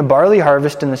wheat and the barley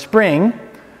harvest in the spring,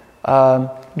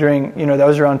 during, that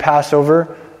was around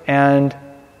Passover and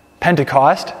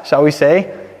Pentecost, shall we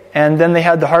say. And then they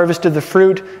had the harvest of the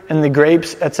fruit and the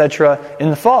grapes, etc. in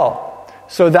the fall.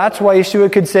 So that's why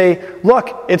Yeshua could say,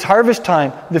 look, it's harvest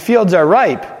time, the fields are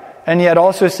ripe. And yet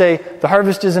also say, the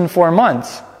harvest is in 4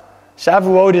 months.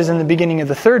 Shavuot is in the beginning of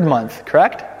the 3rd month,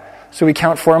 correct? So we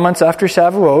count 4 months after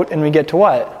Shavuot, and we get to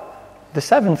what? The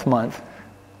 7th month.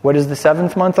 What is the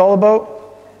 7th month all about?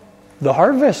 The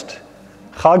harvest.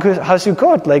 Chag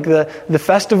HaSukkot, like the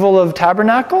festival of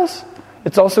tabernacles.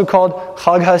 It's also called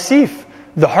Chag HaSif,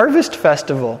 the harvest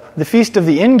festival, the feast of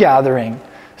the ingathering.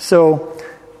 So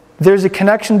there's a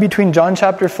connection between John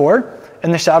chapter 4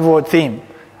 and the Shavuot theme.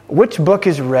 Which book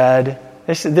is read?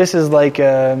 This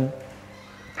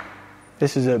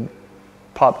is a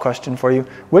pop question for you.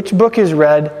 Which book is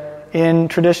read in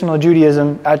traditional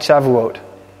Judaism at Shavuot?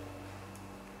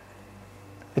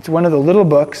 It's one of the little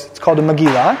books. It's called a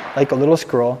Megillah, like a little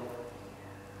scroll.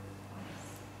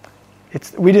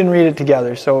 We didn't read it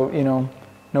together, so,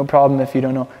 no problem if you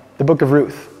don't know. The book of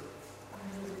Ruth.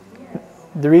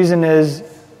 The reason is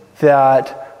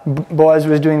that Boaz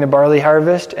was doing the barley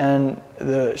harvest, and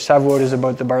the Shavuot is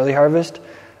about the barley harvest.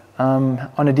 On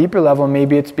a deeper level,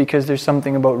 maybe it's because there's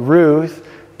something about Ruth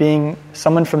being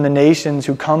someone from the nations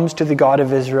who comes to the God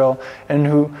of Israel and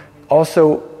who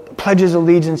also pledges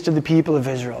allegiance to the people of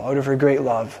Israel out of her great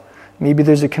love. Maybe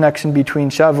there's a connection between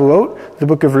Shavuot, the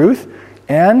book of Ruth,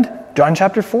 and John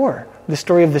chapter 4, the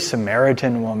story of the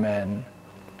Samaritan woman.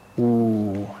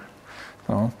 Ooh.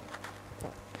 Well,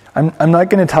 I'm not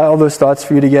going to tie all those thoughts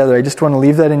for you together. I just want to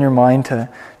leave that in your mind to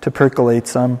percolate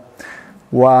some.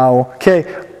 Wow. Okay,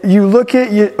 you look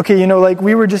at, like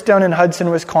we were just down in Hudson,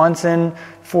 Wisconsin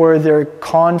for their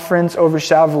conference over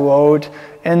Shavuot,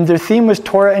 and their theme was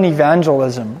Torah and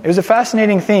evangelism. It was a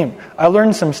fascinating theme. I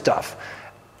learned some stuff.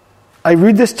 I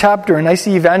read this chapter and I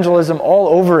see evangelism all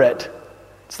over it.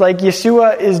 It's like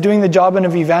Yeshua is doing the job of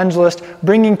an evangelist,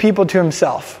 bringing people to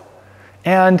himself.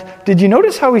 And did you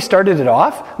notice how he started it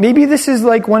off? Maybe this is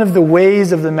like one of the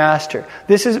ways of the Master.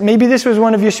 Maybe this was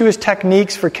one of Yeshua's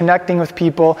techniques for connecting with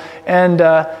people and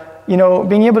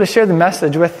being able to share the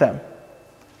message with them.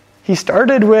 He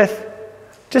started with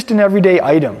just an everyday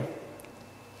item.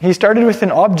 He started with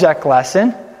an object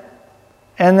lesson,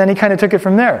 and then he kind of took it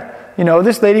from there.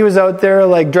 This lady was out there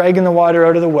like dragging the water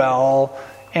out of the well,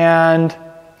 and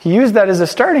he used that as a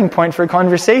starting point for a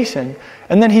conversation.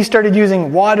 And then he started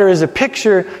using water as a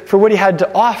picture for what he had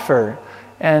to offer.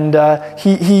 And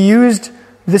he used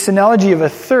this analogy of a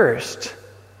thirst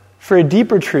for a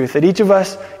deeper truth, that each of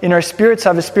us in our spirits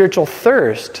have a spiritual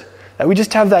thirst, that we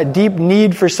just have that deep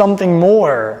need for something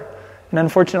more. And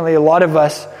unfortunately, a lot of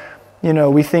us,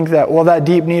 we think that, that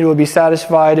deep need will be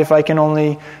satisfied if I can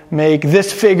only make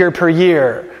this figure per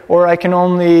year, or I can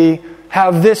only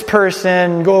have this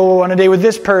person go on a date with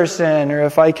this person, or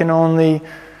if I can only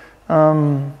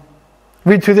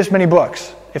read through this many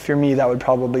books. If you're me, that would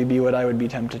probably be what I would be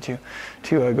tempted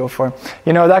to go for.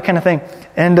 That kind of thing.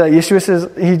 And Yeshua says,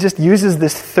 he just uses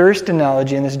this thirst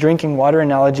analogy and this drinking water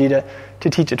analogy to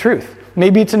teach a truth.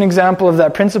 Maybe it's an example of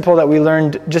that principle that we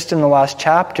learned just in the last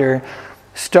chapter.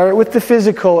 Start with the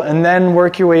physical and then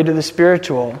work your way to the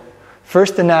spiritual.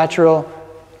 First the natural,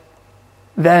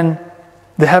 then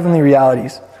the heavenly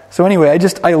realities. So anyway,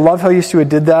 I love how Yeshua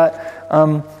did that.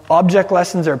 Object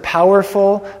lessons are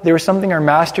powerful. They were something our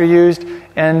Master used.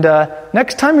 And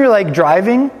next time you're like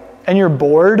driving and you're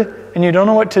bored and you don't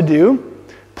know what to do,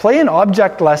 play an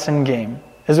object lesson game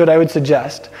is what I would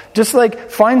suggest. Just like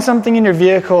find something in your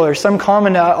vehicle or some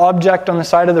common object on the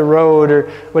side of the road or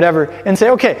whatever and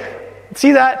say, okay,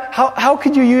 see that? How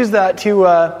could you use that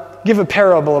to give a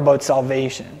parable about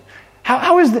salvation?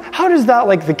 How does that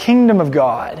like the kingdom of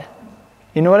God?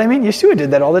 You know what I mean? Yeshua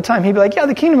did that all the time. He'd be like,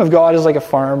 the kingdom of God is like a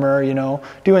farmer,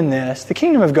 doing this. The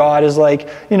kingdom of God is like,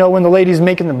 when the lady's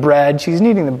making the bread, she's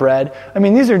kneading the bread. I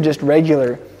mean, these are just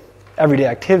regular, everyday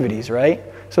activities, right?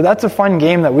 So that's a fun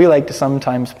game that we like to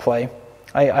sometimes play.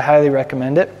 I highly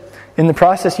recommend it. In the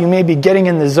process, you may be getting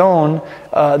in the zone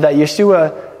that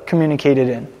Yeshua communicated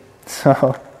in.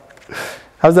 So,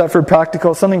 how's that for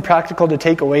something practical to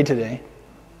take away today?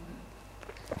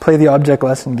 Play the object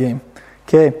lesson game.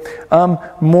 Okay.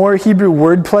 More Hebrew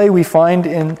wordplay we find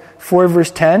in 4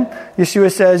 verse 10.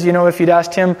 Yeshua says, if you'd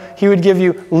asked him, he would give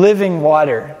you living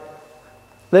water.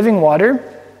 Living water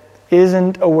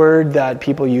isn't a word that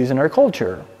people use in our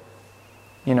culture.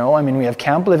 We have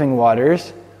Camp Living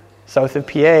Waters, south of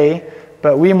PA,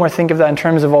 but we more think of that in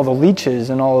terms of all the leeches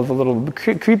and all of the little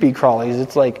creepy crawlies.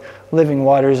 It's like living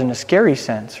waters in a scary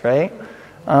sense, right?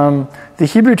 The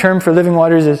Hebrew term for living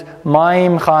waters is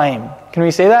Maim Chaim. Can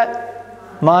we say that?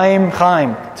 Maim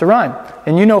Chaim. It's a rhyme.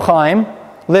 And Chaim,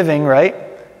 living, right?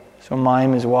 So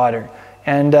Maim is water.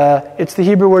 And it's the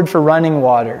Hebrew word for running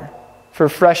water, for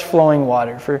fresh flowing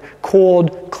water, for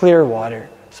cold, clear water.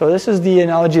 So this is the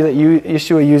analogy that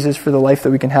Yeshua uses for the life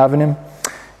that we can have in him.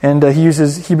 And he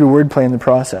uses Hebrew wordplay in the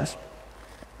process.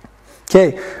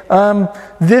 Okay,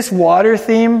 this water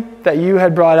theme that you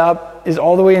had brought up is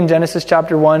all the way in Genesis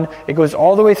chapter 1. It goes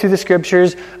all the way through the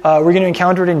scriptures. We're going to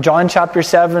encounter it in John chapter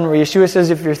 7, where Yeshua says,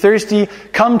 if you're thirsty,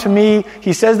 come to me.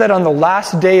 He says that on the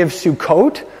last day of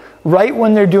Sukkot, right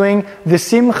when they're doing the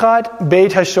Simchat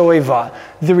Beit HaShoeva,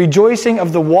 the rejoicing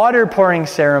of the water pouring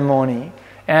ceremony.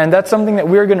 And that's something that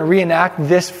we're going to reenact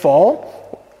this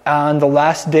fall on the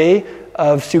last day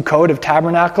of Sukkot, of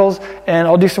Tabernacles, and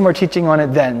I'll do some more teaching on it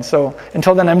then. So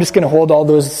until then, I'm just going to hold all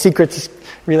those secrets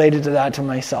related to that to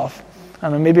myself. I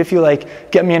don't know, maybe if you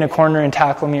get me in a corner and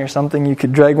tackle me or something, you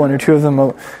could drag one or two of them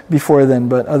out before then.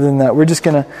 But other than that, we're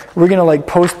gonna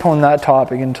postpone that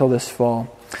topic until this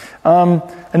fall.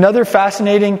 Another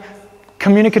fascinating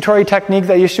communicatory technique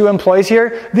that Yeshua employs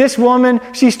here. This woman,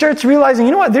 she starts realizing,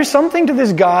 there's something to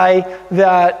this guy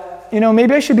that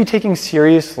maybe I should be taking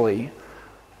seriously.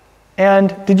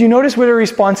 And did you notice what her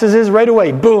response is? Right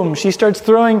away, boom, she starts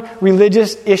throwing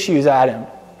religious issues at him,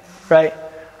 right?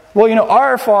 Well,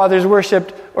 our fathers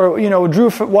worshipped or, drew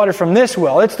water from this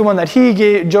well. It's the one that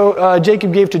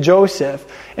Jacob gave to Joseph.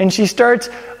 And she starts,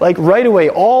 right away,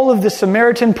 all of the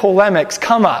Samaritan polemics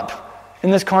come up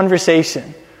in this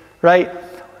conversation, right?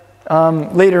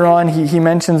 Later on, he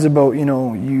mentions about,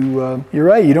 you're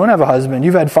right, you don't have a husband.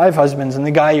 You've had 5 husbands, and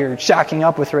the guy you're shacking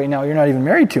up with right now, you're not even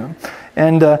married to him.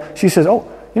 And she says,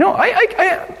 oh,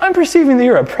 I'm perceiving that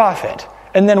you're a prophet.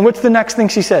 And then what's the next thing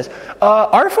she says?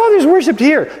 Our fathers worshipped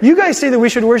here. You guys say that we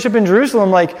should worship in Jerusalem.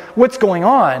 Like, what's going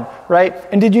on, right?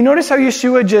 And did you notice how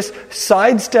Yeshua just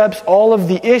sidesteps all of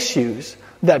the issues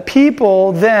that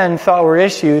people then thought were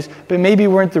issues, but maybe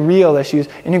weren't the real issues,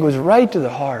 and he goes right to the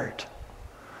heart.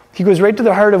 He goes right to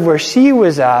the heart of where she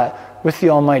was at with the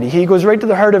Almighty. He goes right to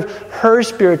the heart of her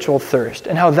spiritual thirst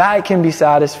and how that can be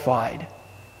satisfied.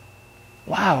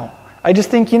 Wow. I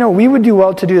just think, we would do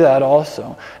well to do that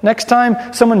also. Next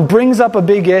time someone brings up a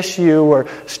big issue or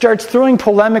starts throwing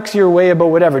polemics your way about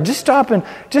whatever, just stop and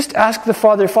just ask the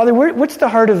Father, what's the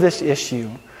heart of this issue?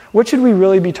 What should we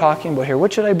really be talking about here?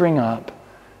 What should I bring up?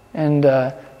 And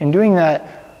in doing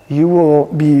that, you will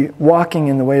be walking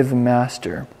in the way of the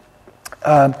Master.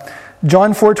 John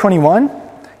 4:21,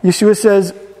 Yeshua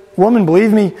says, "Woman,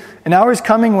 believe me, an hour is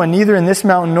coming when neither in this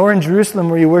mountain nor in Jerusalem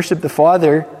will you worship the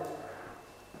Father."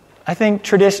 I think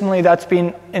traditionally that's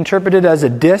been interpreted as a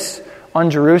diss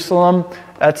on Jerusalem.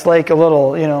 That's like a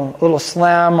little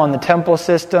slam on the temple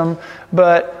system.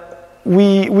 But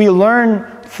we learn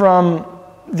from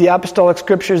the apostolic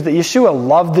scriptures that Yeshua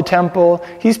loved the temple.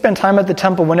 He spent time at the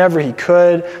temple whenever he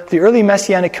could. The early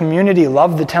Messianic community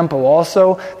loved the temple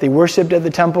also. They worshipped at the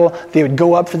temple. They would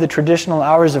go up for the traditional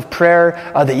hours of prayer.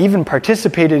 They even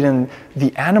participated in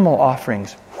the animal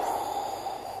offerings.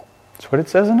 That's what it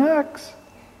says in Acts.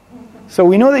 So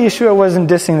we know that Yeshua wasn't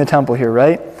dissing the temple here,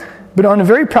 right? But on a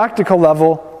very practical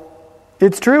level,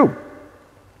 it's true.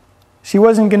 She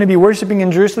wasn't going to be worshiping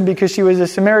in Jerusalem because she was a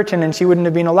Samaritan and she wouldn't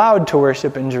have been allowed to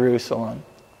worship in Jerusalem.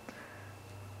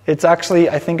 It's actually,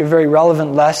 I think, a very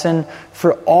relevant lesson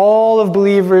for all of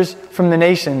believers from the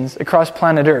nations across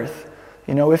planet Earth.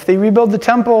 If they rebuild the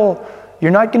temple,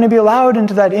 you're not going to be allowed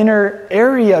into that inner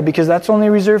area because that's only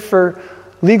reserved for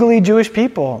legally Jewish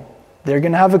people. They're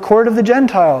going to have a court of the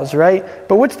Gentiles, right?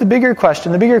 But what's the bigger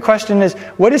question? The bigger question is,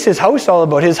 what is his house all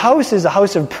about? His house is a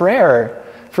house of prayer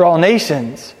for all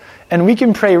nations. And we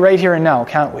can pray right here and now,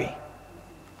 can't we?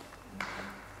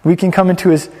 We can come into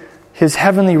his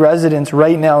heavenly residence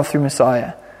right now through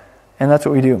Messiah. And that's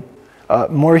what we do.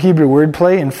 More Hebrew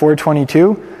wordplay in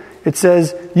 4:22. It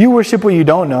says, "You worship what you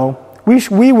don't know.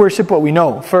 We worship what we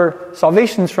know. For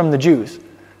salvation's from the Jews."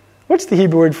 What's the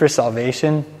Hebrew word for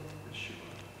salvation?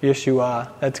 Yeshua.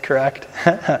 That's correct.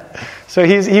 So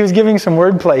he was giving some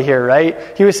wordplay here, right?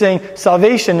 He was saying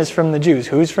salvation is from the Jews.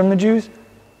 Who's from the Jews?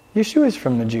 Yeshua is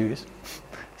from the Jews.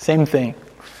 Same thing.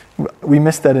 We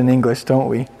miss that in English, don't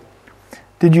we?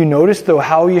 Did you notice, though,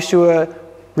 how Yeshua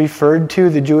referred to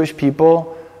the Jewish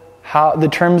people? How the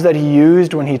terms that he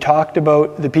used when he talked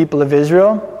about the people of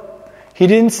Israel? He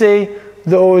didn't say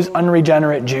those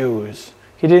unregenerate Jews.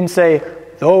 He didn't say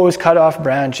those cut off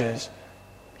branches.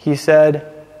 He said,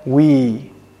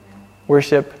 we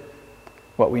worship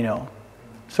what we know.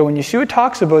 So when Yeshua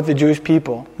talks about the Jewish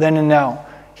people, then and now,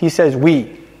 he says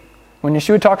we. When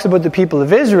Yeshua talks about the people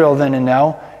of Israel, then and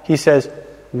now, he says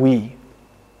we.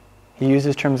 He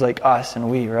uses terms like us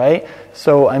and we, right?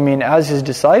 So, as his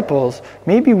disciples,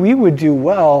 maybe we would do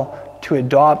well to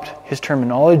adopt his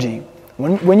terminology.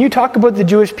 When you talk about the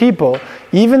Jewish people,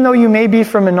 even though you may be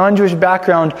from a non-Jewish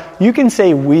background, you can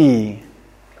say we.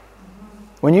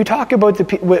 When you talk about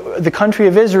the country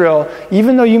of Israel,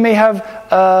 even though you may have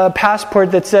a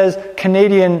passport that says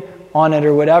Canadian on it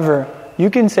or whatever, you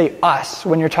can say us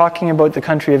when you're talking about the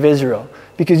country of Israel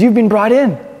because you've been brought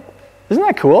in. Isn't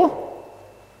that cool?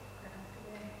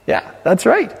 Yeah, that's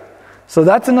right. So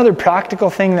that's another practical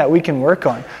thing that we can work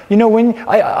on. When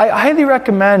I highly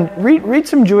recommend read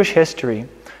some Jewish history.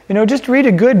 Just read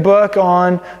a good book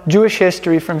on Jewish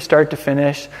history from start to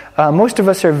finish. Most of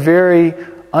us are very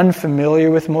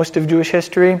unfamiliar with most of Jewish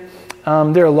history.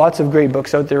 There are lots of great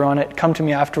books out there on it. Come to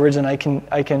me afterwards and I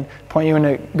can point you in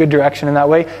a good direction in that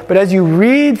way. But as you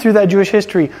read through that Jewish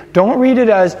history, don't read it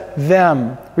as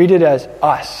them. Read it as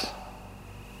us.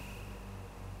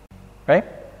 Right?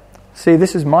 Say,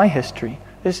 this is my history.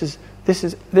 This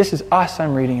is us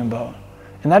I'm reading about.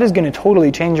 And that is going to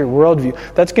totally change your worldview.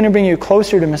 That's going to bring you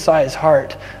closer to Messiah's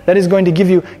heart. That is going to give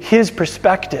you his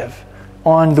perspective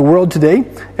on the world today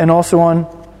and also on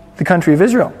the country of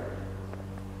Israel.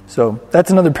 So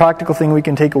that's another practical thing we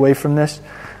can take away from this.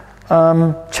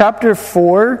 Chapter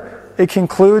 4, it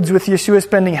concludes with Yeshua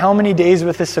spending how many days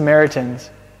with the Samaritans?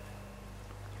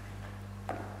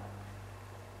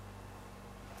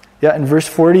 Yeah, in verse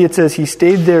 40 it says he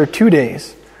stayed there 2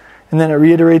 days. And then it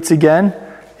reiterates again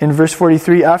in verse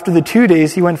 43, after the 2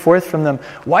 days he went forth from them.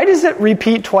 Why does it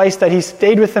repeat twice that he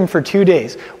stayed with them for 2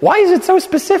 days? Why is it so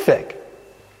specific?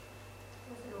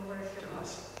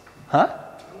 Huh?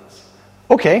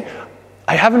 Okay,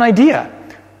 I have an idea.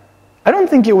 I don't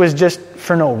think it was just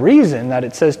for no reason that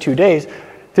it says 2 days.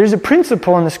 There's a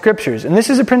principle in the Scriptures, and this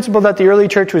is a principle that the early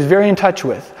church was very in touch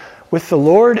with. With the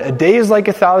Lord, a day is like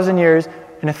 1,000 years,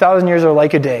 and 1,000 years are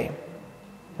like a day.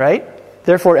 Right?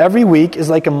 Therefore, every week is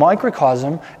like a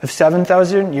microcosm of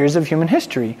 7,000 years of human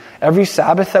history. Every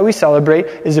Sabbath that we celebrate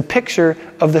is a picture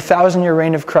of the 1,000-year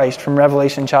reign of Christ from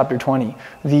Revelation chapter 20,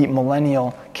 the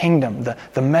millennial kingdom,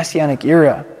 the messianic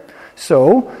era.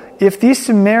 So, if these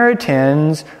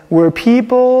Samaritans were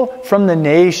people from the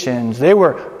nations, they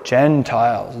were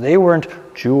Gentiles, they weren't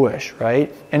Jewish,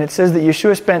 right? And it says that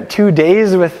Yeshua spent 2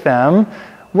 days with them.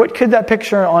 What could that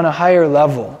picture on a higher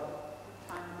level?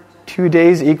 2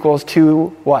 days equals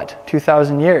what?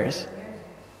 2,000 years.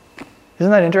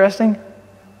 Isn't that interesting?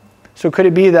 So could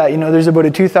it be that, there's about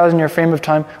a 2,000-year frame of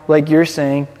time, like you're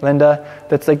saying, Linda,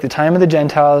 that's like the time of the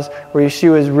Gentiles, where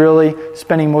Yeshua is really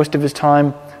spending most of his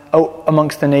time out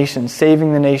amongst the nations,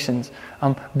 saving the nations,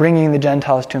 bringing the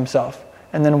Gentiles to himself.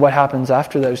 And then what happens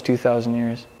after those 2,000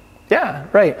 years? Yeah,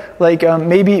 right. Like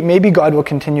maybe God will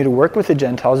continue to work with the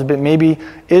Gentiles, but maybe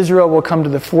Israel will come to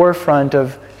the forefront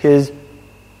of his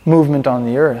movement on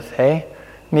the earth, hey?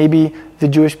 Maybe the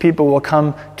Jewish people will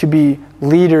come to be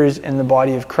leaders in the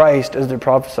body of Christ as they're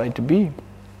prophesied to be.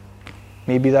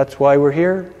 Maybe that's why we're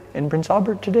here in Prince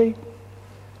Albert today.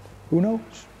 Who knows?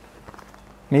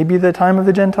 Maybe the time of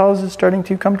the Gentiles is starting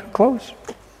to come to a close.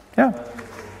 Yeah.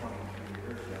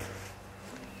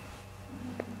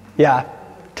 Yeah,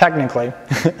 technically.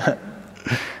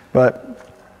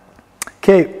 But,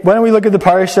 okay, why don't we look at the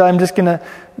parsha? I'm just going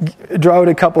to draw out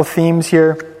a couple themes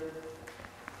here.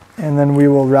 And then we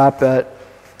will wrap at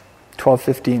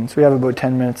 12:15. So we have about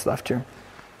 10 minutes left here.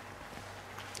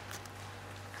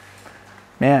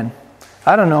 Man,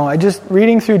 I don't know.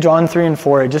 Reading through John 3 and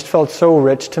 4, it just felt so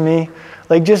rich to me.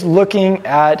 Like just looking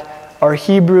at our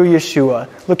Hebrew Yeshua,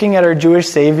 looking at our Jewish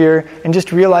Savior, and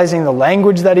just realizing the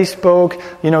language that he spoke,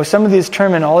 some of this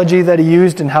terminology that he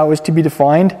used and how it was to be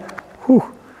defined. Whew,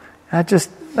 that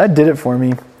did it for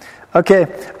me. Okay,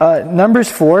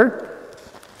 Numbers 4.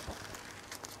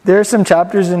 There are some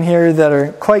chapters in here that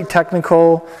are quite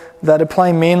technical, that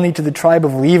apply mainly to the tribe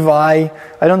of Levi.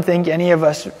 I don't think any of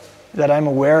us that I'm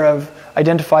aware of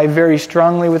identify very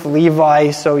strongly with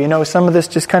Levi, so some of this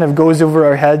just kind of goes over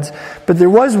our heads. But there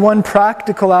was one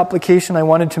practical application I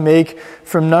wanted to make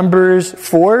from Numbers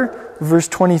 4, verse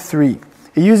 23.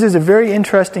 It uses a very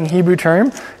interesting Hebrew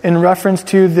term in reference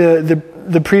to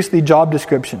the priestly job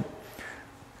description.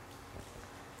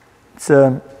 It's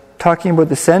talking about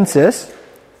the census.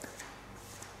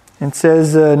 It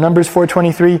says, Numbers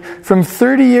 4:23, from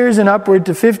 30 years and upward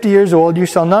to 50 years old you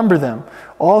shall number them,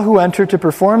 all who enter to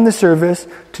perform the service,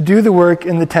 to do the work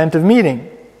in the tent of meeting.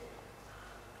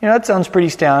 That sounds pretty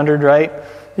standard, right?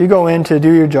 You go in to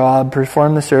do your job,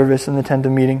 perform the service in the tent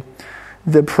of meeting.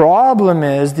 The problem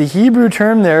is, the Hebrew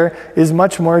term there is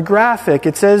much more graphic.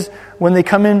 It says, when they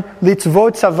come in,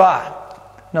 litzvot tzava.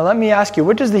 Now let me ask you,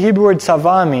 what does the Hebrew word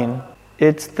tzava mean?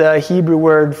 It's the Hebrew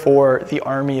word for the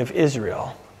army of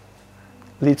Israel.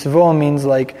 Litzvo means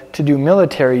like to do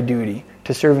military duty,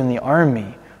 to serve in the army.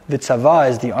 The tzava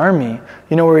is the army.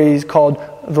 Where he's called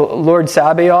the Lord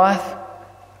Sabaoth?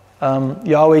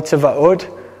 Yahweh Tzavaot.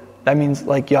 That means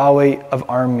like Yahweh of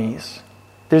armies.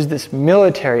 There's this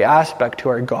military aspect to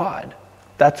our God.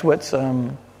 That's what's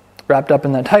wrapped up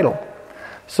in that title.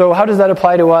 So how does that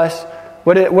apply to us?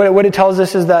 What it tells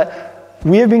us is that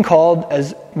we have been called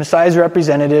as Messiah's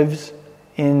representatives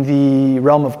in the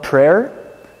realm of prayer.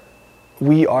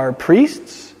 We are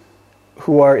priests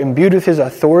who are imbued with his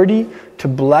authority to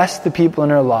bless the people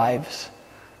in our lives.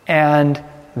 And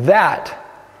that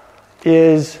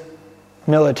is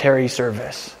military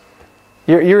service.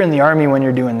 You're in the army when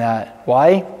you're doing that.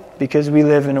 Why? Because we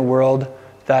live in a world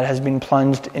that has been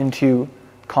plunged into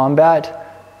combat.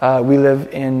 We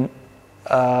live in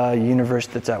a universe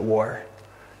that's at war.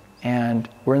 And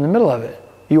we're in the middle of it.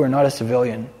 You are not a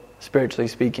civilian, spiritually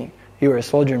speaking. You are a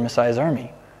soldier in Messiah's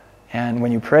army. And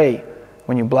when you pray,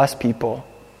 when you bless people,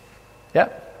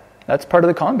 that's part of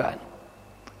the combat.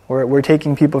 We're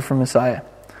taking people from Messiah.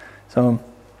 So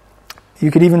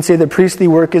you could even say that priestly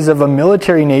work is of a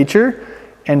military nature,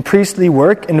 and priestly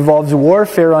work involves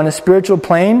warfare on a spiritual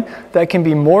plane that can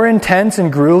be more intense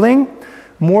and grueling,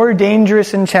 more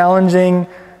dangerous and challenging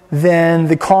than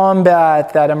the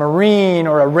combat that a Marine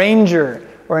or a Ranger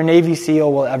or a Navy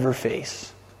SEAL will ever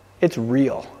face. It's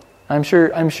real. I'm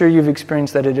sure you've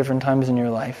experienced that at different times in your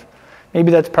life. Maybe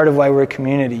that's part of why we're a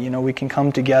community. We can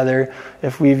come together.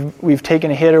 If we've taken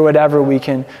a hit or whatever, we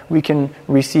can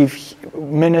receive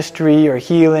ministry or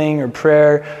healing or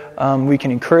prayer. We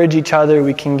can encourage each other.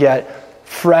 We can get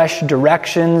fresh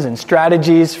directions and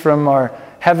strategies from our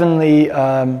heavenly,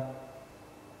 what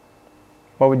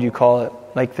would you call it?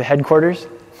 Like the headquarters?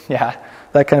 Yeah,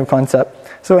 that kind of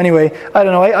concept. So anyway, I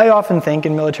don't know. I often think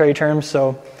in military terms,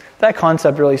 so that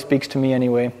concept really speaks to me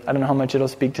anyway. I don't know how much it'll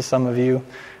speak to some of you.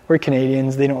 We're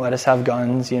Canadians. They don't let us have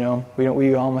guns, you know.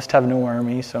 We almost have no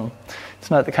army, so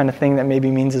it's not the kind of thing that maybe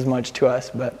means as much to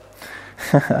us, but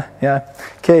yeah.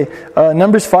 Okay,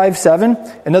 Numbers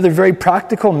 5:7, another very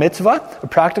practical mitzvah, a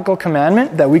practical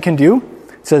commandment that we can do.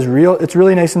 It says it's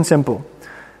really nice and simple.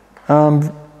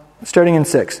 Starting in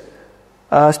 6.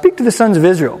 Speak to the sons of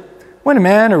Israel. When a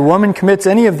man or woman commits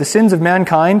any of the sins of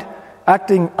mankind,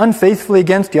 acting unfaithfully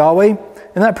against Yahweh,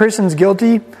 and that person's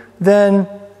guilty, then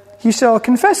he shall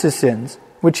confess his sins,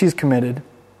 which he's committed.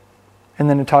 And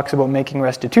then it talks about making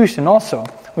restitution also,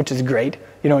 which is great.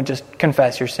 You don't just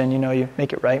confess your sin, you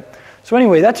make it right. So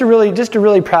anyway, that's just a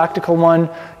really practical one.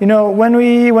 You know, when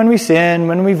we sin,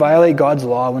 when we violate God's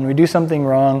law, when we do something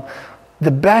wrong,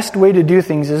 the best way to do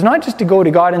things is not just to go to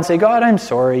God and say, God, I'm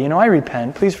sorry, I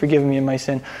repent, please forgive me of my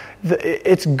sin.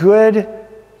 It's good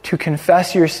to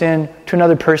confess your sin to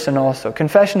another person also.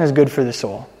 Confession is good for the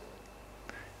soul.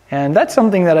 And that's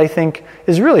something that I think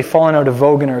is really fallen out of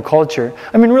vogue in our culture.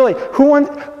 I mean, really,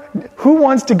 who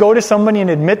wants to go to somebody and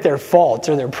admit their faults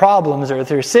or their problems or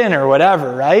their sin or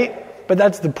whatever, right? But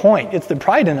that's the point. It's the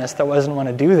pride in us that doesn't want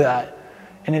to do that.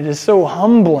 And it is so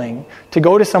humbling to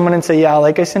go to someone and say, yeah,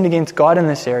 like I sinned against God in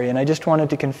this area and I just wanted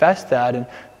to confess that, and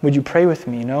would you pray with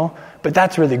me, But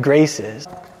that's where the grace is.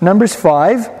 Numbers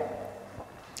 5,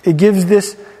 it gives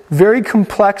this very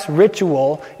complex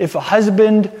ritual if a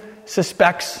husband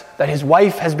suspects that his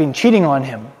wife has been cheating on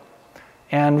him.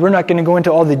 And we're not going to go into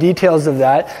all the details of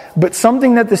that, but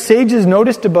something that the sages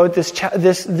noticed about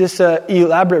this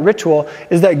elaborate ritual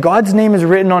is that God's name is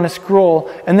written on a scroll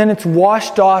and then it's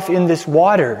washed off in this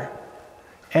water.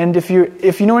 And if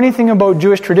you know anything about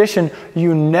Jewish tradition,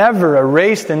 you never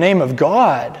erase the name of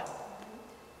God,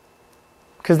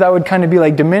 because that would kind of be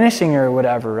like diminishing or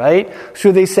whatever, right?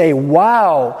 So they say,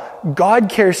 wow, God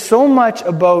cares so much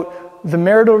about the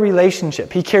marital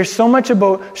relationship. He cares so much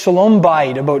about shalom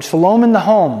bayit, about shalom in the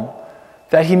home,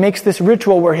 that he makes this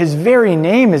ritual where his very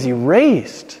name is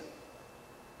erased.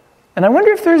 And I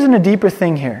wonder if there's a deeper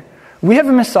thing here. We have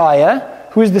a Messiah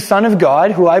who is the Son of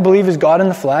God, who I believe is God in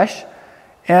the flesh,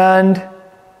 and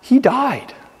he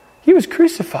died. He was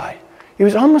crucified. It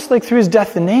was almost like through his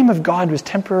death, the name of God was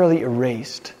temporarily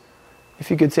erased.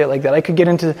 If you could say it like that. I could get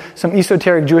into some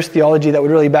esoteric Jewish theology that would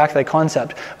really back that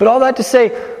concept. But all that to say,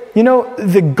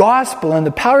 the gospel and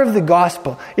the power of the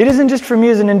gospel, it isn't just for me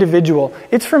as an individual,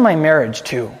 it's for my marriage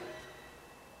too.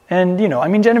 And,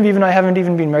 Genevieve and I haven't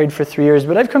even been married for 3 years,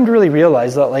 but I've come to really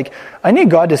realize that, I need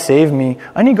God to save me.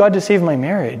 I need God to save my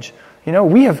marriage.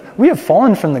 We have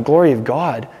fallen from the glory of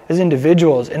God as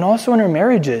individuals and also in our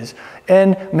marriages.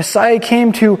 And Messiah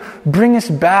came to bring us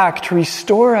back, to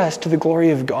restore us to the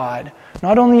glory of God,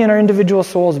 not only in our individual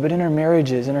souls, but in our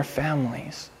marriages, in our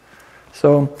families.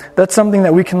 So that's something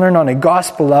that we can learn on a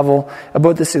gospel level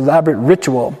about this elaborate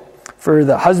ritual for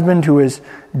the husband who is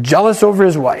jealous over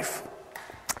his wife.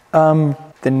 The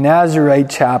Nazirite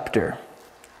chapter.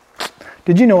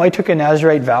 Did you know I took a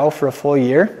Nazirite vow for a full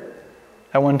year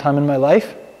at one time in my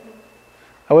life?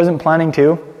 I wasn't planning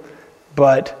to,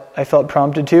 but I felt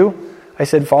prompted to. I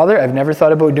said, Father, I've never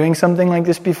thought about doing something like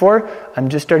this before. I'm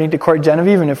just starting to court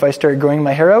Genevieve, and if I start growing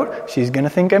my hair out, she's going to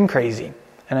think I'm crazy.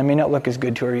 And I may not look as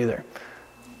good to her either.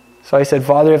 So I said,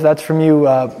 Father, if that's from you,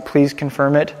 please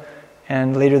confirm it.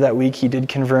 And later that week, he did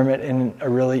confirm it in a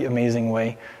really amazing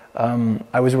way.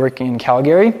 I was working in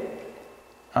Calgary,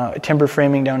 timber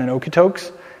framing down in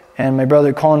Okotoks, and my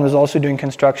brother Colin was also doing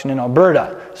construction in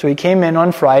Alberta. So he came in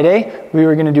on Friday. We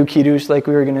were going to do Kiddush, like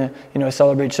we were going to,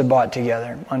 celebrate Shabbat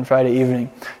together on Friday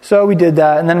evening. So we did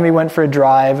that, and then we went for a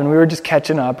drive, and we were just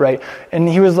catching up, right? And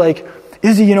he was like,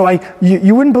 Izzy,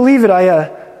 you wouldn't believe it.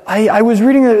 I was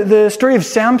reading the story of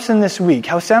Samson this week,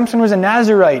 how Samson was a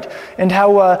Nazirite, and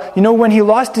how, when he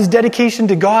lost his dedication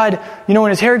to God, when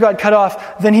his hair got cut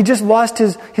off, then he just lost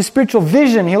his spiritual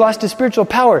vision, he lost his spiritual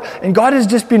power. And God has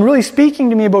just been really speaking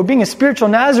to me about being a spiritual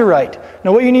Nazirite.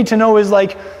 Now what you need to know is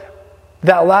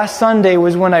that last Sunday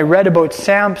was when I read about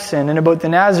Samson and about the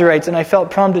Nazirites, and I felt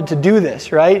prompted to do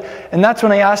this, right? And that's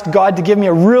when I asked God to give me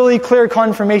a really clear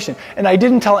confirmation. And I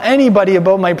didn't tell anybody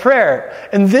about my prayer.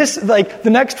 And this, the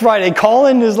next Friday,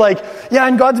 Colin is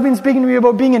and God's been speaking to me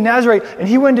about being a Nazirite. And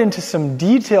he went into some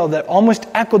detail that almost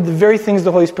echoed the very things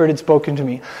the Holy Spirit had spoken to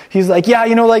me. He's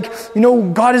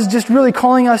God is just really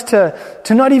calling us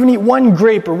to not even eat one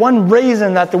grape or one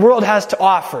raisin that the world has to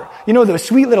offer. Those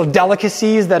sweet little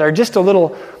delicacies that are just a little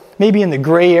maybe in the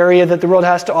gray area that the world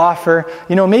has to offer.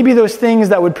 Maybe those things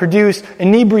that would produce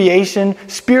inebriation,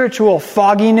 spiritual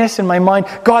fogginess in my mind.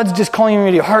 God's just calling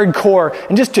me to hardcore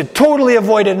and just to totally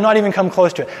avoid it and not even come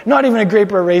close to it. Not even a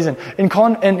grape or a raisin. And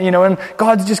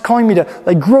God's just calling me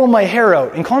to grow my hair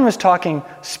out. And Colin was talking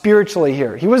spiritually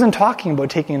here. He wasn't talking about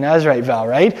taking a Nazirite vow,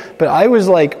 right? But I was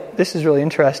like, this is really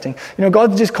interesting.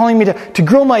 God's just calling me to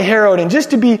grow my hair out and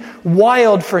just to be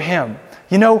wild for Him.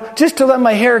 Just to let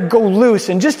my hair go loose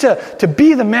and just to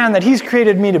be the man that He's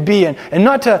created me to be and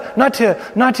not to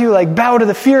bow to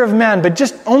the fear of man, but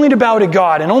just only to bow to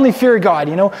God and only fear God,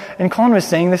 And Colin was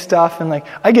saying this stuff and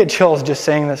I get chills just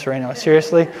saying this right now,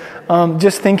 seriously.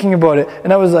 Just thinking about it.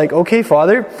 And I was like, okay,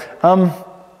 Father,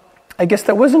 I guess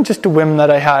that wasn't just a whim that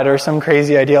I had or some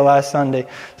crazy idea last Sunday.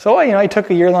 So, I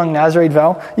took a year-long Nazirite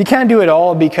vow. You can't do it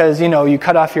all because, you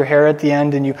cut off your hair at the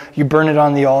end and you burn it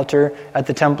on the altar at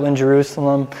the temple in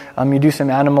Jerusalem. You do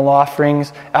some animal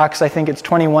offerings. Acts, I think it's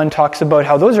 21, talks about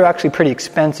how those are actually pretty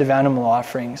expensive animal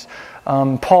offerings.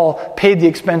 Paul paid the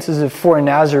expenses of 4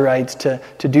 Nazirites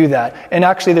to do that. And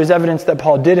actually, there's evidence that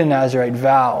Paul did a Nazirite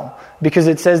vow because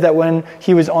it says that when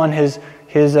he was on his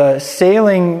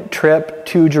sailing trip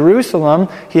to Jerusalem,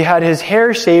 he had his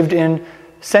hair shaved in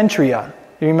Centuria.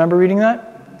 Do you remember reading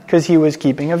that? Because he was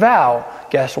keeping a vow.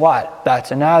 Guess what?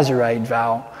 That's a Nazirite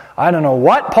vow. I don't know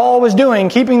what Paul was doing,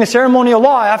 keeping the ceremonial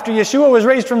law after Yeshua was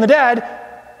raised from the dead,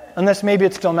 unless maybe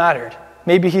it still mattered.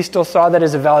 Maybe he still saw that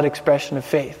as a valid expression of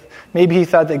faith. Maybe he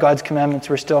thought that God's commandments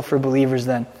were still for believers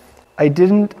then. I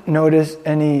didn't notice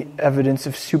any evidence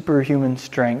of superhuman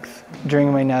strength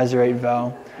during my Nazirite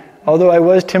vow. Although I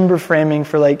was timber framing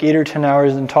for 8 or 10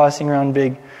 hours and tossing around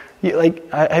big...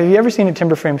 have you ever seen a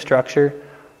timber frame structure?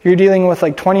 You're dealing with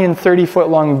 20 and 30 foot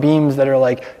long beams that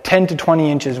are 10 to 20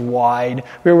 inches wide.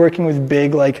 We were working with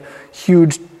big,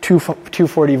 huge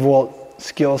 240 volt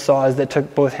skill saws that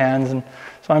took both hands. And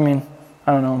so, I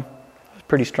don't know. I was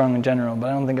pretty strong in general, but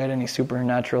I don't think I had any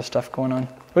supernatural stuff going on.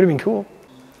 Would have been cool.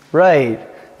 Right.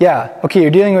 Yeah, okay,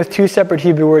 you're dealing with 2 separate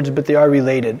Hebrew words, but they are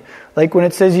related. When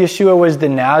it says Yeshua was the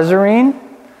Nazarene,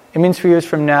 it means he was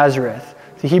from Nazareth.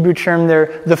 The Hebrew term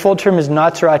there, the full term is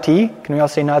Nazarati. Can we all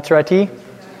say Nazarati?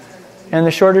 And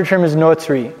the shorter term is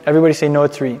Notzri. Everybody say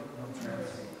Notzri.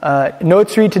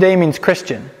 Notzri today means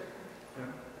Christian.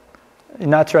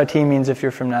 Nazarati means if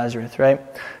you're from Nazareth, right?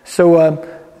 So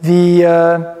the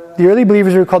early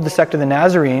believers were called the sect of the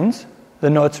Nazarenes, the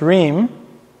Notzrim,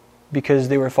 because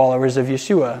they were followers of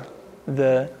Yeshua,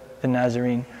 the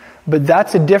Nazarene. But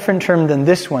that's a different term than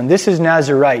this one. This is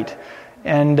Nazirite.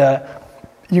 And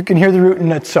you can hear the root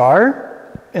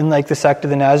Nazar in the sect of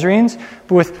the Nazarenes.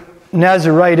 But with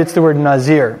Nazirite, it's the word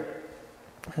Nazir.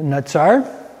 Nazar,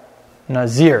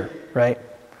 Nazir, right?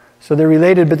 So they're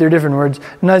related, but they're different words.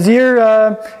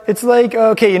 Nazir, it's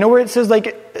where it says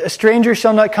a stranger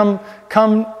shall not come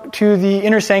to the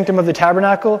inner sanctum of the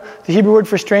tabernacle? The Hebrew word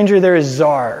for stranger there is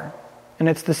zar. And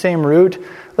it's the same root.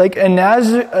 A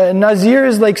Nazir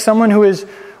is someone who is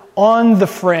on the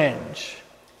fringe,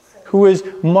 who is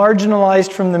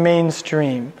marginalized from the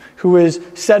mainstream, who is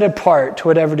set apart to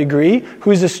whatever degree, who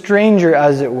is a stranger,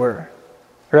 as it were.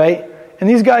 Right? And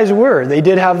these guys were. They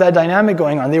did have that dynamic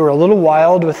going on. They were a little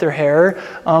wild with their hair.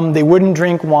 They wouldn't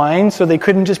drink wine, so they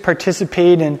couldn't just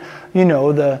participate in,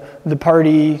 the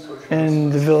party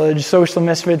in the village, social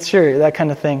misfits, sure, that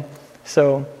kind of thing.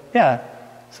 So, yeah.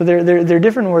 So they're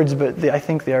different words, but I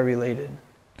think they are related.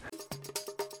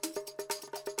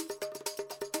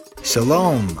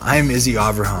 Shalom, I'm Izzy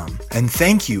Avraham, and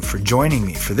thank you for joining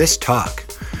me for this talk.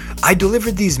 I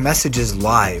delivered these messages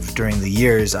live during the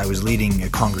years I was leading a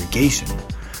congregation.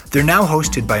 They're now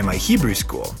hosted by my Hebrew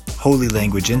school, Holy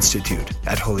Language Institute,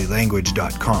 at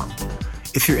holylanguage.com.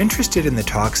 If you're interested in the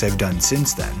talks I've done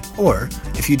since then, or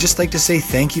if you'd just like to say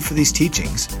thank you for these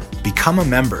teachings, become a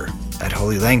member at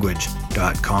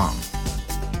holylanguage.com.